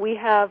do. We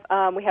have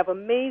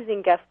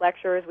amazing guest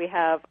lecturers. We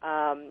have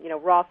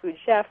raw food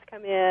chefs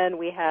come in.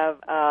 We have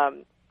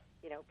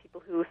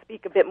people who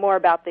speak a bit more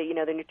about the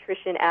the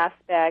nutrition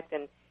aspect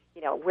and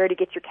where to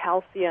get your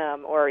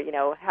calcium, or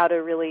how to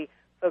really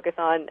focus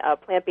on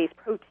plant-based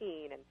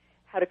protein and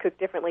how to cook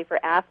differently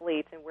for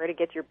athletes and where to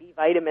get your B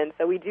vitamins.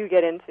 So we do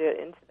get into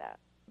that.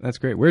 That's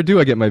great. Where do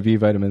I get my V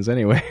vitamins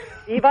anyway?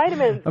 B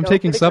vitamins. I'm go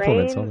taking for the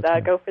supplements grains, all the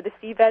time. Go for the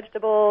sea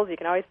vegetables. You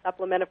can always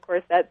supplement, of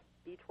course, that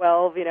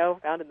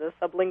B12, found in the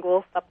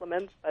sublingual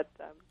supplements. But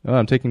Oh,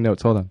 I'm taking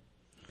notes. Hold on.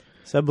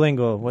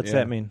 Sublingual, what's Yeah.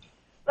 that mean?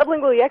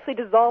 sublingual, you actually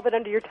dissolve it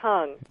under your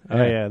tongue.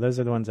 Oh, yeah, those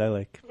are the ones I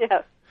like.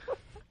 Yes,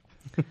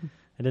 I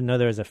didn't know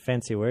there was a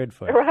fancy word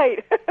for it.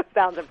 right.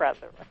 Sounds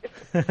impressive.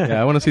 Right?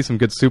 Yeah, I want to see some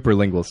good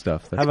superlingual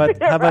stuff. That's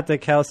How about the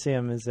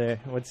calcium? Is there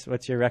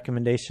what's your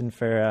recommendation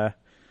for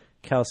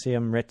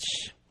calcium rich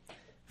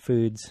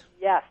foods?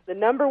 Yes, the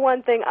number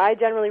one thing I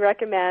generally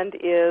recommend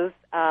is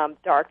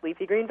dark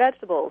leafy green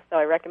vegetables. So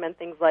I recommend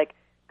things like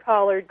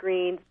collard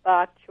greens,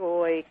 bok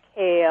choy,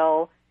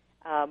 kale,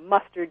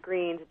 mustard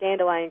greens,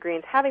 dandelion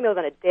greens, having those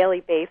on a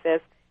daily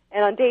basis.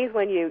 And on days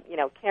when you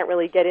can't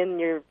really get in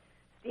your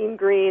steamed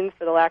greens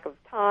for the lack of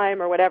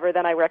time or whatever,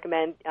 then I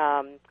recommend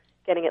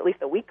getting at least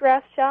a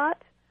wheatgrass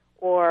shot,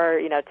 or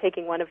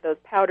taking one of those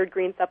powdered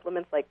green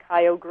supplements like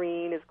Kaio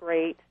Green is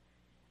great.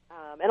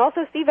 And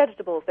also sea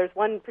vegetables. There's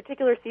one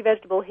particular sea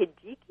vegetable,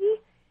 hijiki,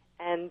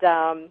 and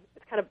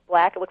it's kind of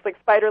black. It looks like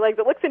spider legs.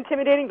 It looks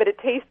intimidating, but it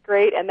tastes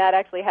great, and that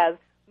actually has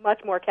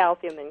much more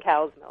calcium than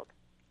cow's milk.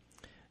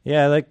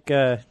 Yeah,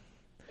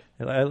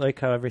 I like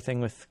how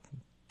everything with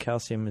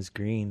calcium is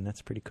green.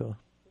 That's pretty cool.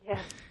 Yeah.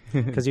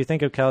 Because you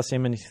think of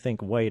calcium and you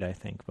think white, I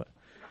think, but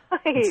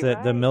Right, it's the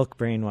right. milk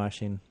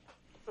brainwashing.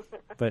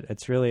 But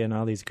it's really in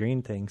all these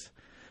green things.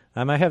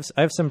 I have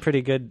some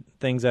pretty good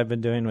things I've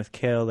been doing with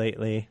kale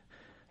lately.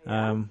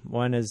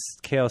 One is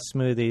kale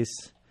smoothies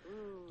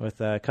with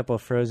a couple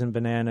of frozen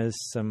bananas,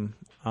 some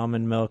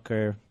almond milk,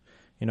 or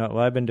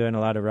I've been doing a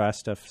lot of raw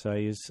stuff, so I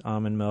use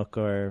almond milk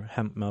or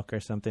hemp milk or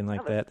something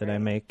like that I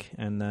make,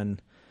 and then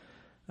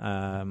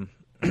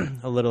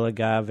a little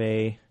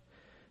agave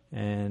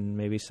and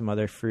maybe some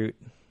other fruit.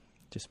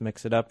 Just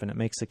mix it up, and it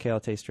makes the kale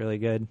taste really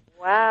good.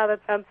 Wow, that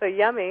sounds so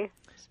yummy.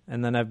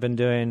 And then I've been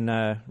doing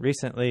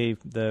recently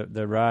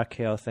the raw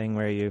kale thing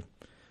where you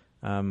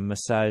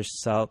massage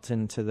salt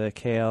into the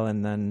kale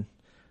and then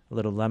a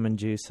little lemon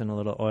juice and a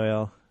little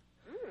oil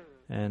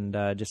and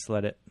just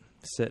let it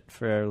sit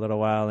for a little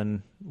while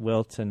and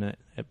wilt, and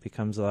it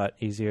becomes a lot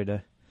easier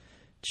to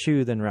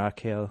chew than raw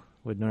kale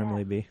would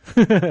normally be.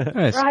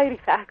 nice. Right,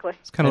 exactly.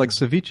 It's kind of like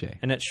ceviche.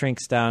 And it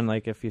shrinks down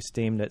like if you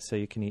steamed it, so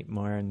you can eat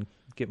more and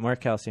get more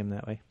calcium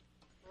that way.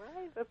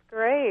 Right, that's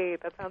great.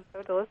 That sounds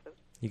so delicious.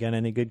 You got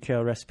any good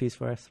kale recipes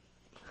for us?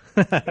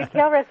 Good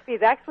kale recipes.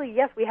 Actually,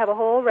 yes, we have a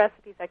whole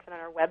recipe section on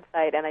our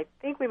website, and I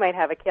think we might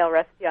have a kale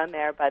recipe on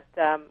there, but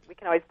we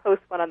can always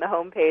post one on the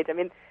homepage. I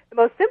mean, the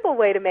most simple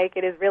way to make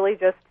it is really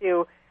just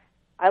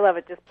I love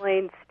it, just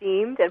plain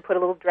steamed and put a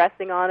little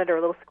dressing on it or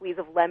a little squeeze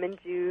of lemon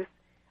juice.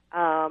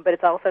 But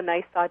it's also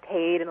nice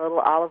sautéed in a little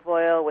olive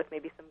oil with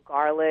maybe some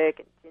garlic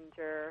and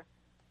ginger.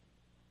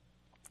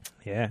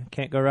 Yeah,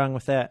 can't go wrong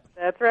with that.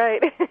 That's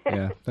right.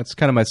 Yeah, that's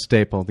kind of my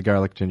staple, the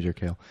garlic ginger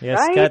kale. Yeah,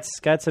 Right?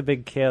 Scott's a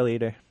big kale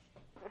eater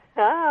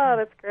Oh,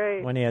 that's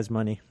great. when he has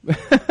money.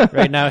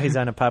 Right now he's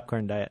on a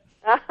popcorn diet.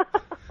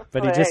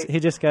 But he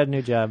just got a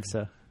new job,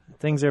 so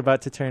things are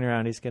about to turn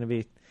around. He's gonna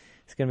be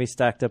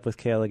stocked up with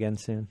kale again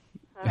soon.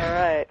 All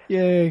right.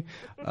 Yay!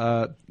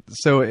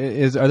 So,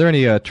 are there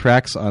any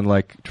tracks on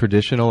like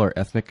traditional or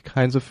ethnic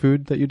kinds of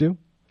food that you do?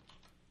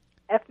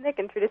 Ethnic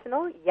and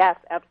traditional? Yes,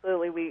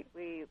 absolutely.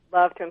 We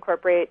love to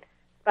incorporate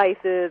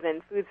spices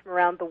and foods from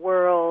around the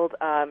world,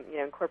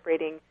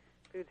 incorporating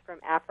foods from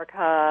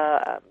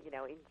Africa,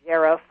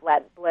 injera,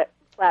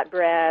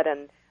 flatbread,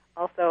 and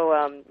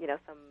also,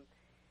 some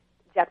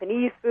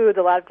Japanese foods,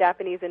 a lot of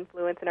Japanese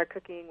influence in our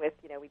cooking with,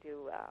 we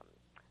do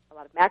a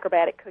lot of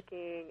macrobiotic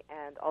cooking,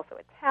 and also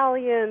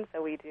Italian,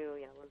 so we do,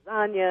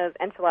 lasagnas,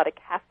 enchilada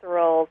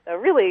casseroles, so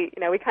really,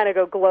 we kind of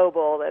go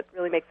global. That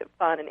really makes it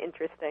fun and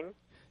interesting.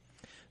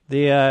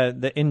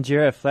 The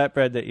injera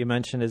flatbread that you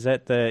mentioned, is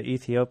that the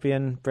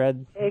Ethiopian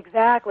bread?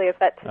 Exactly, it's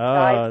that Oh,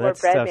 that bread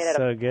stuff's made out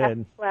so of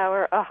good.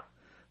 flour. Oh,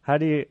 How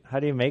do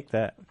you make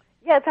that?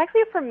 yeah, it's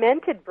actually a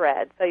fermented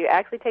bread. So you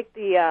actually take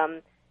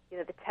the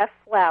the teff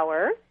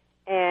flour,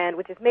 and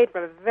which is made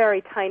from a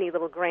very tiny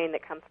little grain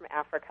that comes from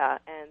Africa.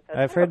 And so it's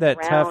I've kind heard of that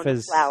round teff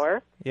is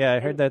flour. Yeah, I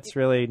heard And that's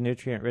really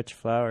nutrient-rich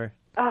flour.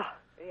 Oh,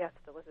 yeah,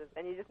 it's delicious.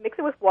 And you just mix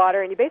it with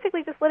water, and you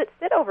basically just let it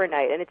sit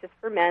overnight, and it just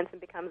ferments and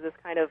becomes this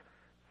kind of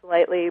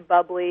slightly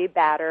bubbly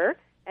batter.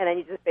 And then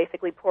you just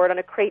basically pour it on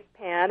a crepe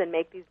pan and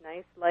make these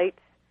nice light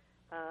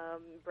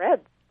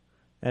breads.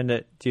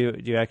 And do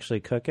you actually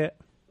cook it?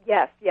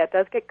 Yes, yeah, it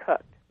does get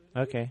cooked.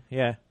 Okay,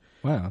 yeah.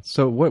 Wow.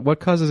 So, what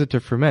causes it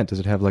to ferment? Does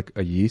it have like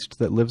a yeast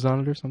that lives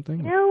on it or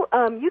something?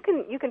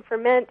 You can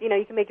ferment.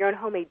 You can make your own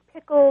homemade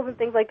pickles and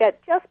things like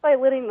that just by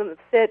letting them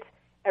sit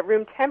at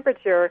room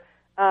temperature.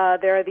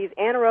 There are these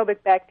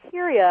anaerobic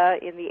bacteria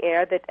in the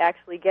air that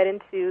actually get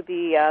into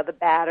the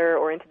batter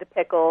or into the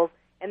pickles,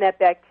 and that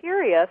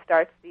bacteria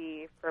starts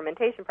the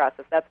fermentation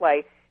process. That's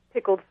why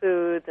pickled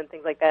foods and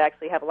things like that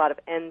actually have a lot of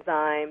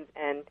enzymes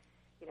and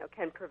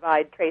can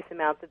provide trace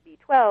amounts of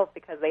B12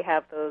 because they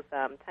have those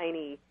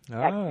tiny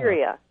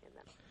bacteria in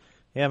them.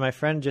 Yeah, my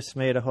friend just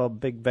made a whole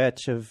big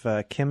batch of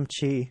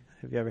kimchi.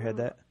 Have you ever had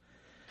that?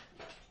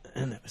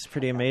 and it was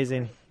pretty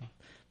amazing.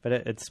 But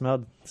it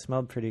smelled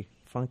pretty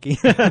funky.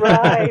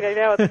 Right, I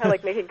know. It's kind of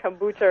like making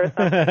kombucha or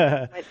something.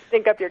 It might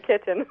stink up your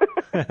kitchen.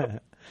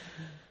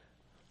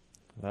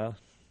 Well,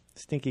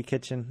 stinky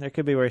kitchen. There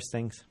could be worse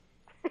things.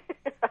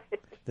 Right.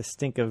 The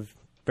stink of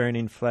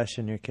burning flesh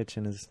in your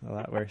kitchen is a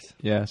lot worse.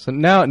 Yeah. So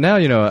now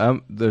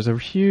there's a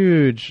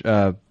huge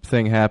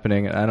thing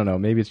happening. I don't know.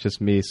 Maybe it's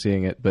just me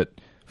seeing it, but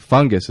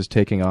fungus is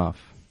taking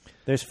off.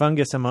 There's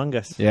fungus among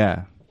us.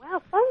 Yeah.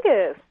 Wow,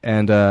 fungus.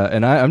 And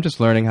I'm just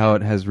learning how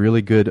it has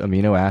really good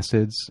amino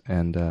acids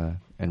and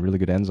really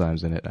good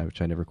enzymes in it,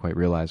 which I never quite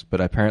realized.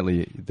 But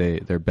apparently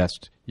they're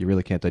best. You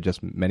really can't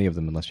digest many of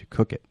them unless you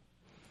cook it.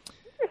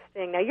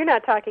 Interesting. Now, you're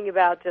not talking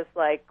about just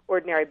like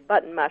ordinary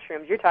button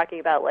mushrooms. You're talking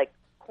about like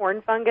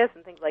corn fungus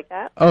and things like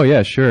that? Oh,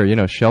 yeah, sure.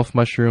 Shelf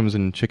mushrooms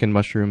and chicken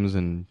mushrooms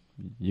and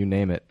you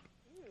name it.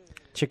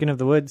 Chicken of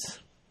the woods.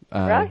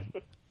 Right.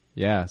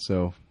 Yeah,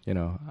 so,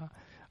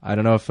 I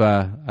don't know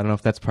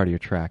if that's part of your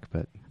track,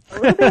 but... A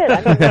little bit.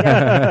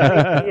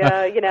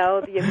 I mean,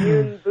 the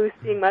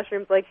immune-boosting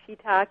mushrooms like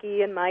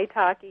shiitake and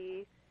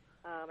maitake.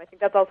 I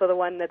think that's also the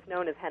one that's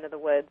known as hen of the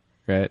woods.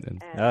 Right.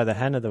 The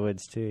hen of the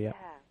woods, too, yeah.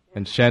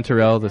 And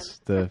chanterelle,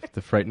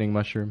 the frightening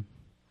mushroom.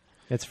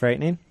 It's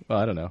frightening? Well,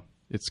 I don't know.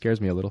 It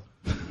scares me a little.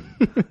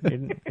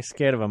 You're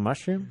scared of a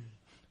mushroom?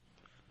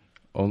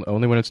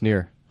 Only when it's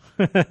near.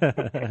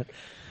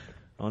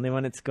 Only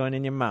when it's going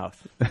in your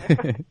mouth.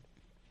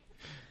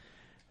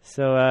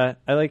 So I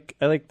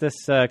like this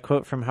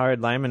quote from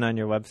Howard Lyman on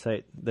your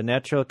website. The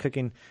natural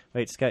cooking...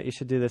 Wait, Scott, you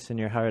should do this in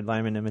your Howard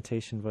Lyman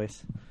imitation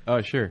voice.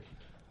 Oh, sure.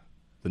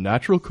 The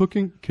Natural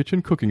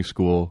Kitchen Cooking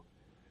School...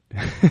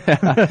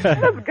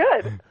 That's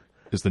good.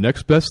 ...is the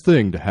next best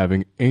thing to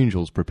having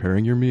angels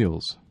preparing your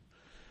meals.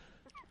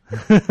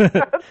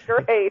 That's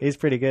great. He's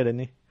pretty good, isn't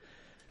he?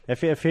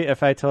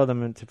 If I told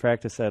him to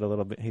practice that a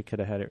little bit, he could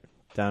have had it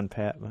down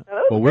pat. But.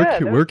 Well,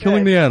 we're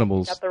killing the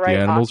animals. Got the right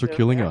animals are octave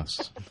killing there.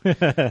 us.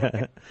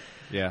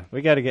 Yeah.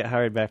 We got to get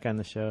Howard back on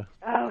the show.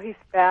 Oh, he's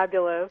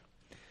fabulous.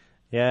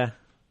 Yeah.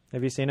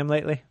 Have you seen him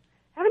lately?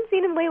 Haven't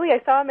seen him lately. I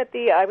saw him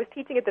I was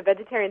teaching at the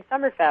Vegetarian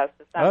Summerfest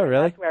this summer. Oh,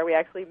 really? That's where we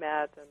actually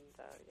met, and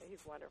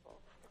he's wonderful.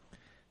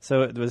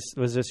 So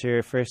was this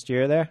your first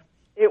year there?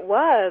 It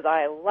was.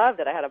 I loved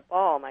it. I had a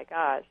ball. My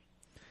gosh.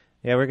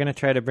 Yeah, we're going to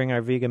try to bring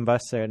our vegan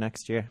bus there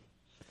next year.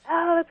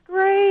 Oh, that's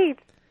great.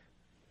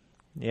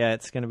 Yeah,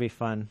 it's going to be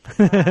fun.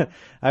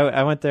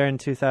 I went there in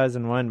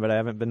 2001, but I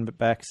haven't been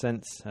back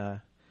since.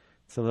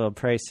 It's a little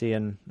pricey,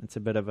 and it's a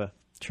bit of a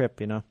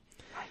trip,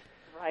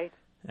 Right.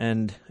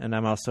 And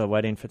I'm also a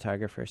wedding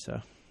photographer,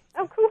 so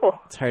Oh, cool.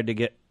 it's hard to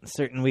get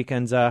certain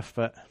weekends off,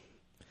 but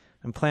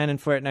I'm planning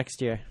for it next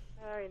year.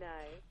 Very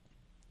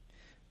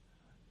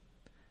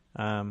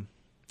nice.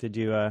 Did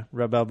you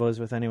rub elbows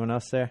with anyone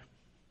else there?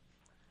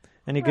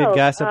 Any Well, good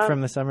gossip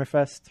from the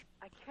Summerfest?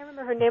 I can't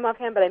remember her name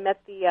offhand, but I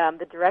met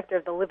the director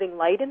of the Living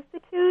Light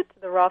Institute,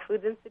 the Raw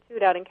Foods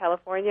Institute out in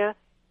California.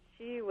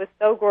 She was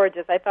so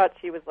gorgeous. I thought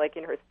she was like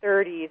in her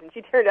 30s, and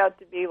she turned out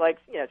to be like,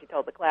 she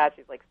told the class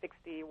she's like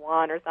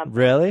 61 or something.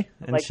 Really?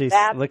 And Like, she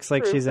that's looks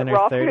like proof she's in that her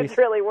raw 30s. foods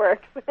really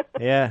works.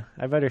 Yeah,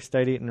 I better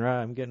start eating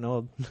raw. I'm getting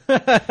old.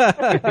 That's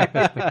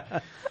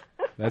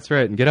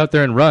right. And get out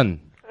there and run.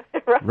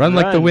 Right. Run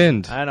like the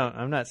wind.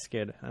 I'm not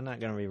scared. I'm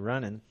not going to be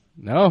running.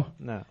 No?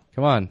 No.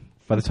 Come on.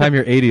 By the time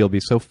you're 80, you'll be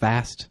so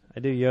fast.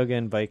 I do yoga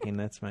and biking.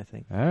 That's my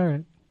thing. All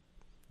right.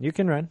 You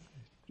can run.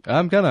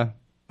 I'm gonna.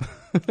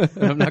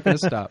 I'm not going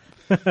to stop.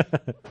 Do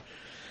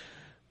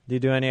you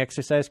do any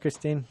exercise,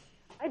 Christine?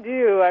 I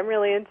do. I'm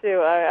really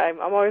into.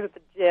 I'm always at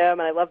the gym,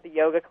 and I love the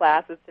yoga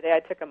classes. Today I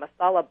took a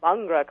masala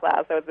bhangra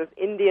class. So it's this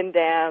Indian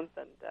dance,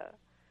 and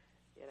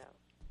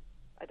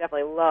I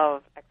definitely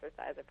love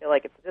exercise. I feel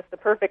like it's just the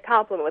perfect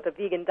complement with a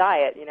vegan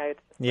diet.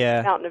 It's just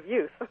a fountain of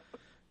youth.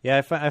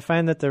 Yeah, I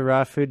find that the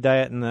raw food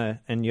diet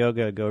and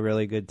yoga go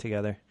really good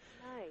together.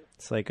 Nice.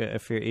 It's like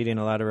if you're eating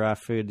a lot of raw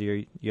food,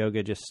 your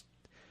yoga just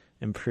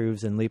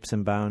improves in leaps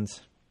and bounds.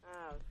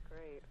 Oh, it's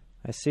great.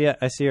 I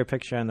see your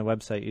picture on the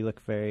website. You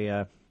look very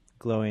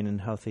glowing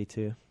and healthy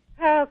too.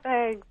 Oh,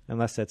 thanks.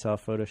 Unless that's all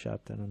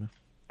photoshopped, I don't know.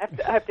 I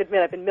have to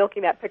admit, I've been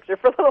milking that picture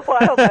for a little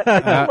while, but it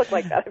doesn't look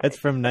like that. It's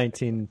from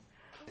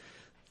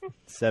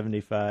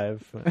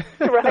 1975.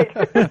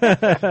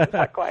 Right.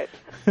 Not quite.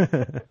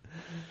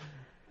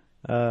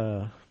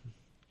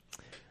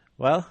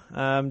 Well,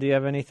 do you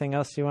have anything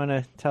else you want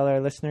to tell our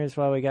listeners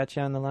while we got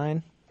you on the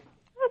line?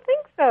 I don't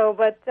think so,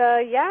 but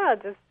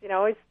just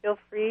always feel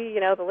free.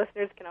 The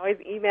listeners can always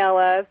email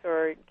us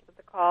or give us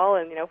a call,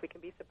 and if we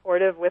can be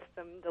supportive with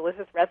some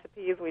delicious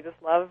recipes, we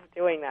just love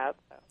doing that.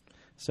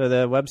 So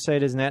the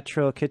website is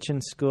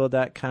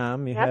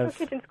naturalkitchenschool.com.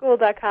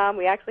 Naturalkitchenschool.com.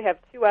 We actually have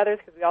two others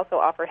because we also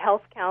offer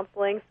health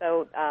counseling.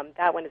 So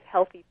that one is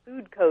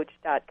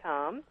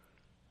healthyfoodcoach.com.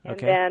 And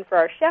then for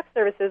our chef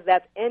services,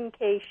 that's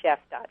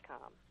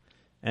nkchef.com.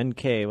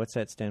 NK, what's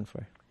that stand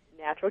for?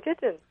 Natural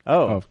Kitchen.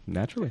 Oh,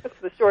 naturally. That's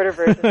the shorter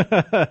version.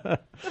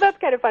 So that's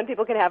kind of fun.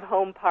 People can have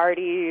home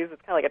parties.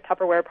 It's kind of like a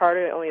Tupperware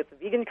party, only it's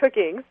vegan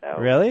cooking. So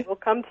Really? we'll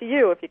come to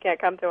you if you can't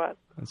come to us.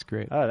 That's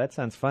great. Oh, that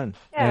sounds fun.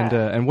 Yeah.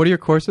 And what do your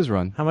courses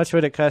run? How much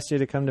would it cost you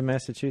to come to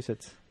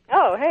Massachusetts?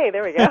 Oh, hey,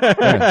 there we go.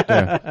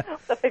 Yeah.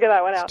 We'll figure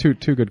that one out. Two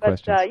good But,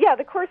 questions. yeah,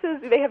 the courses,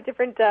 they have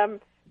different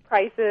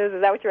prices.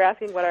 Is that what you're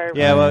asking? What are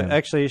Yeah, well, Yeah.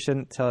 actually, you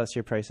shouldn't tell us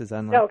your prices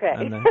on the, Okay.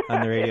 on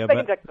the radio. They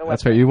can but check the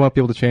That's website. right. You won't be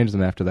able to change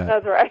them after that.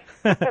 That's right.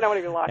 I don't want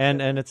to be locked in.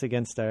 and it's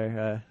against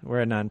our, we're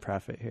a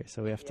nonprofit here,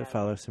 so we have to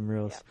follow some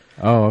rules.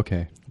 Oh,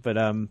 okay. But,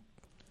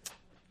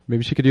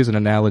 Maybe she could use an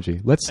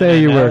analogy. Let's say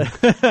you were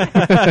for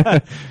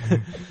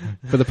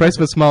the price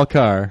of a small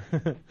car.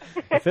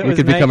 if it You was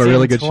could become a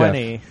really good chef.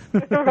 1920,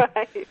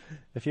 Right.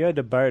 if you had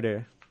to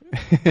barter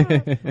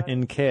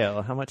in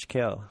kale, how much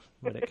kale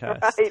would it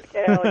cost? Right,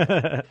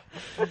 kale.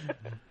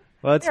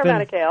 Well, it's Fair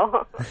amount of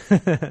kale.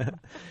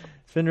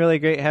 it's been really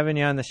great having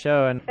you on the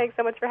show, and Thanks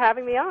so much for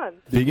having me on.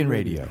 Vegan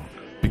Radio,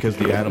 because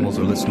the animals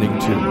are listening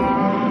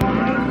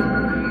too.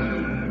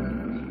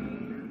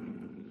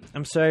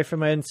 I'm sorry for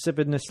my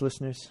insipidness,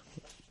 listeners.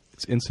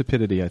 It's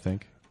insipidity, I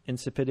think.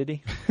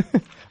 Insipidity.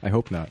 I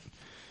hope not.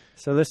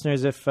 So,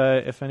 listeners, if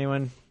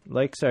anyone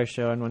likes our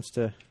show and wants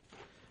to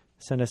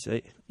send us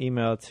an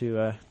email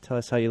to tell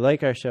us how you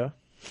like our show,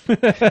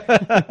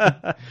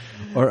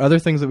 Or other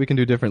things that we can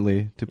do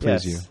differently to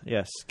please you.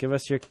 Yes, give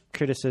us your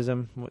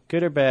criticism,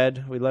 good or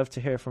bad. We love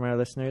to hear from our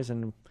listeners,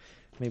 and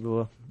maybe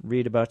we'll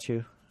read about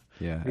you.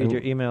 Yeah. Read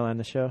your email on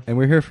the show. And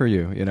we're here for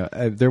you. You know,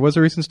 there was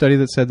a recent study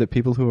that said that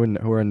people who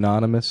are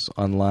anonymous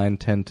online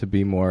tend to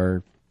be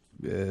more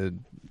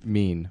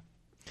mean.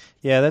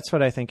 Yeah, that's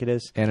what I think it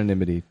is.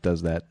 Anonymity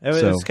does that.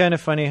 It's kind of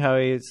funny how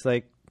he's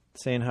like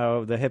saying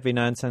how the hippie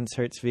nonsense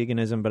hurts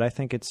veganism, but I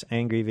think it's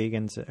angry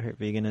vegans that hurt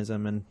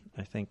veganism, and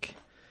I think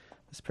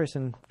this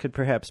person could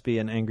perhaps be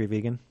an angry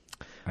vegan.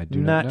 I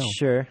do not know.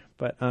 Sure,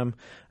 but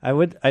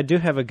I do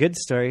have a good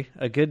story,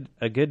 a good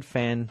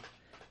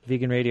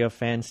vegan radio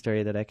fan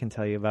story that I can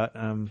tell you about.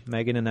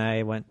 Megan and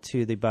I went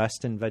to the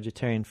Boston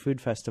Vegetarian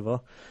Food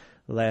Festival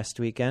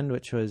last weekend,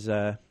 which was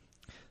the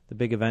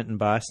big event in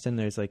Boston.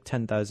 There's like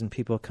 10,000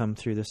 people come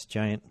through this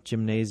giant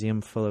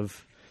gymnasium full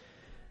of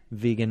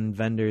vegan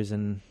vendors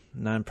and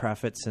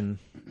nonprofits, and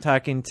I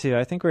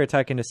think we were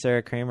talking to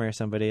Sarah Kramer or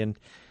somebody, and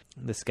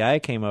this guy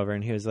came over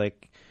and he was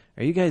like,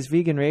 "Are you guys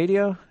vegan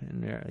radio?"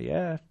 And we're,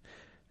 yeah.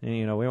 And,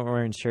 we weren't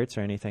wearing shirts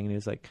or anything. And he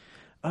was like,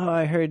 "Oh,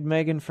 I heard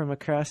Megan from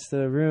across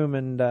the room,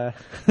 and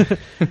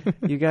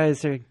you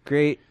guys are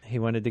great." He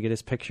wanted to get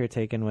his picture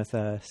taken with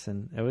us,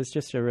 and it was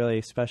just a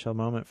really special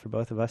moment for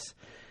both of us.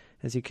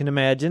 As you can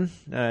imagine,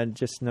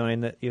 just knowing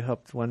that you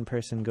helped one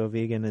person go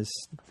vegan is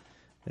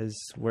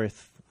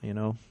worth,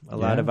 a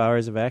lot of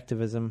hours of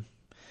activism.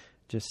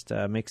 Just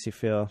makes you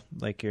feel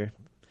like you're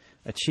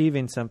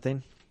achieving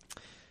something.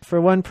 For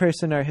one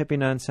person, our hippie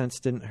nonsense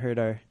didn't hurt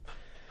our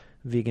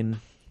vegan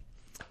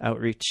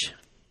outreach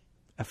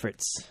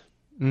efforts.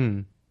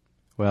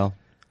 Well,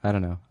 I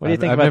don't know. What do you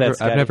think about that,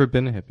 Scotty? I've never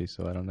been a hippie,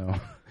 so I don't know.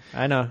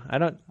 I know. I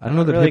don't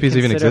know that really hippies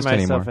even consider exist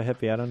myself anymore. a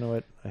hippie. I don't know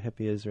what a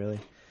hippie is really.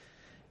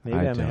 Maybe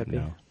I I'm a don't hippie.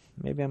 know.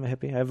 Maybe I'm a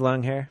hippie. I have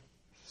long hair.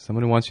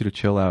 Someone who wants you to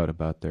chill out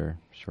about their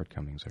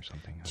shortcomings or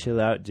something. Chill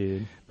out,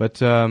 dude. But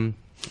what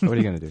are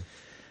you going to do?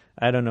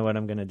 I don't know what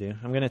I'm going to do.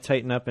 I'm going to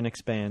tighten up and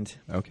expand.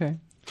 Okay.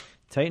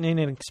 Tightening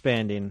and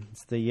expanding.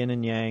 It's the yin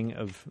and yang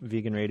of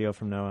vegan radio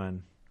from now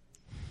on.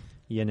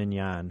 Yin and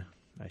yang,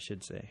 I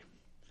should say.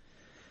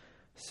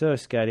 So,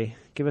 Scotty,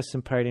 give us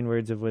some parting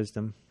words of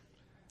wisdom.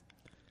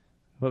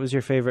 What was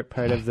your favorite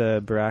part of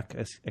the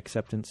Barack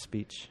acceptance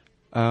speech?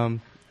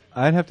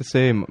 I'd have to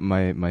say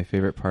my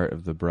favorite part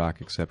of the Barack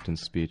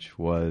acceptance speech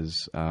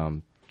was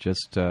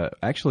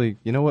actually,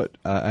 you know what?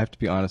 I have to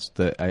be honest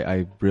that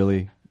I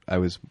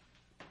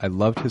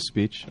loved his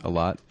speech a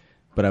lot,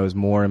 but I was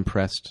more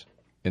impressed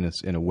in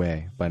a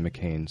way by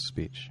McCain's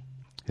speech.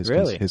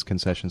 His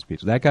concession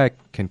speech. That guy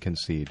can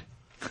concede.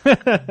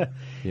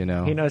 He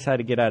knows how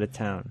to get out of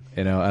town.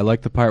 I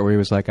like the part where he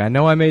was like, "I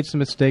know I made some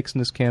mistakes in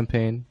this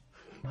campaign,"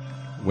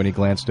 when he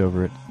glanced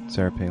over at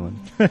Sarah Palin,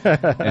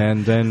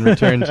 and then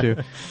returned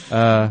to.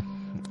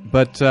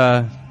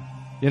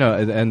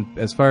 And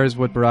as far as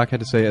what Barack had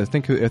to say, I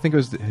think it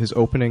was his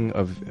opening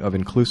of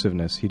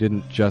inclusiveness. He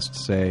didn't just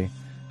say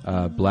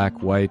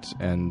black, white,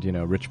 and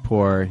rich,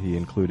 poor. He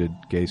included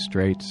gay,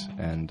 straight,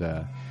 and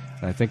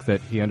I think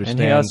that he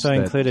understands. And he also that,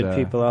 included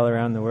people all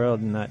around the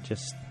world, and not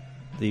just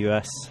the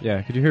U.S.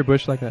 Yeah, could you hear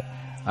Bush like that?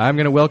 I'm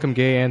going to welcome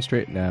gay and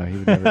straight. No, he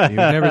would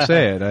never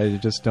say it. I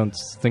just don't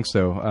think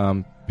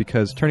so.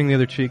 Because turning the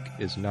other cheek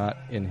is not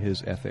in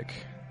his ethic.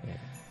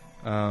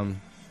 Yeah.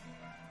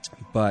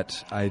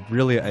 But I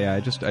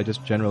just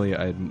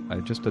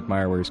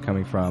admire where he's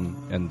coming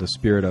from, and the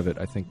spirit of it.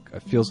 I think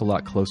it feels a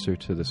lot closer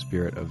to the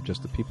spirit of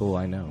just the people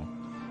I know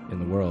in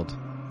the world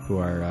who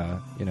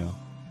are,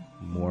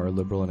 more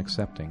liberal and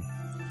accepting.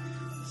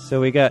 So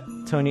we got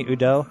Tony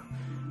Udell,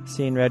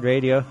 Seeing Red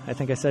Radio. I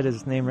think I said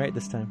his name right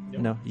this time.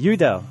 Yep. No,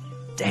 Udell.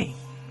 Dang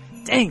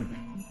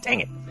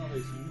it.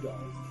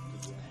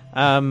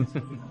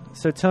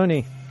 So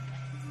Tony,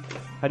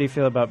 how do you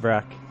feel about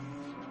Brock?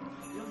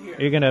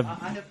 Are you gonna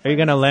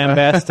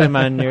lambast him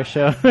on your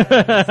show?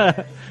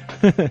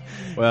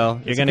 Well,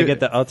 You're gonna get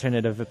the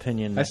alternative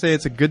opinion. I say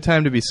it's a good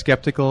time to be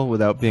skeptical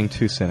without being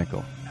too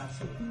cynical.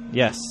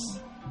 Yes,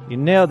 you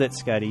nailed it,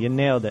 Scotty. You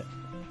nailed it.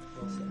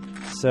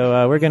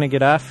 So we're gonna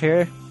get off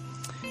here.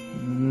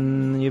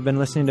 You've been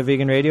listening to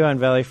Vegan Radio on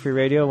Valley Free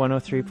Radio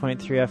 103.3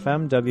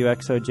 FM,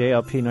 WXOJ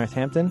LP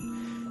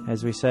Northampton.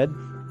 As we said,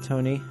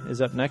 Tony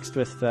is up next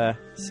with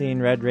Seeing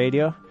Red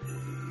Radio.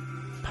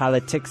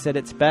 Politics at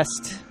its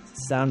best,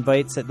 sound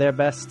bites at their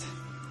best.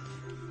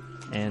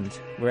 And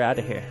we're out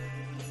of here.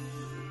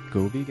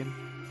 Go vegan.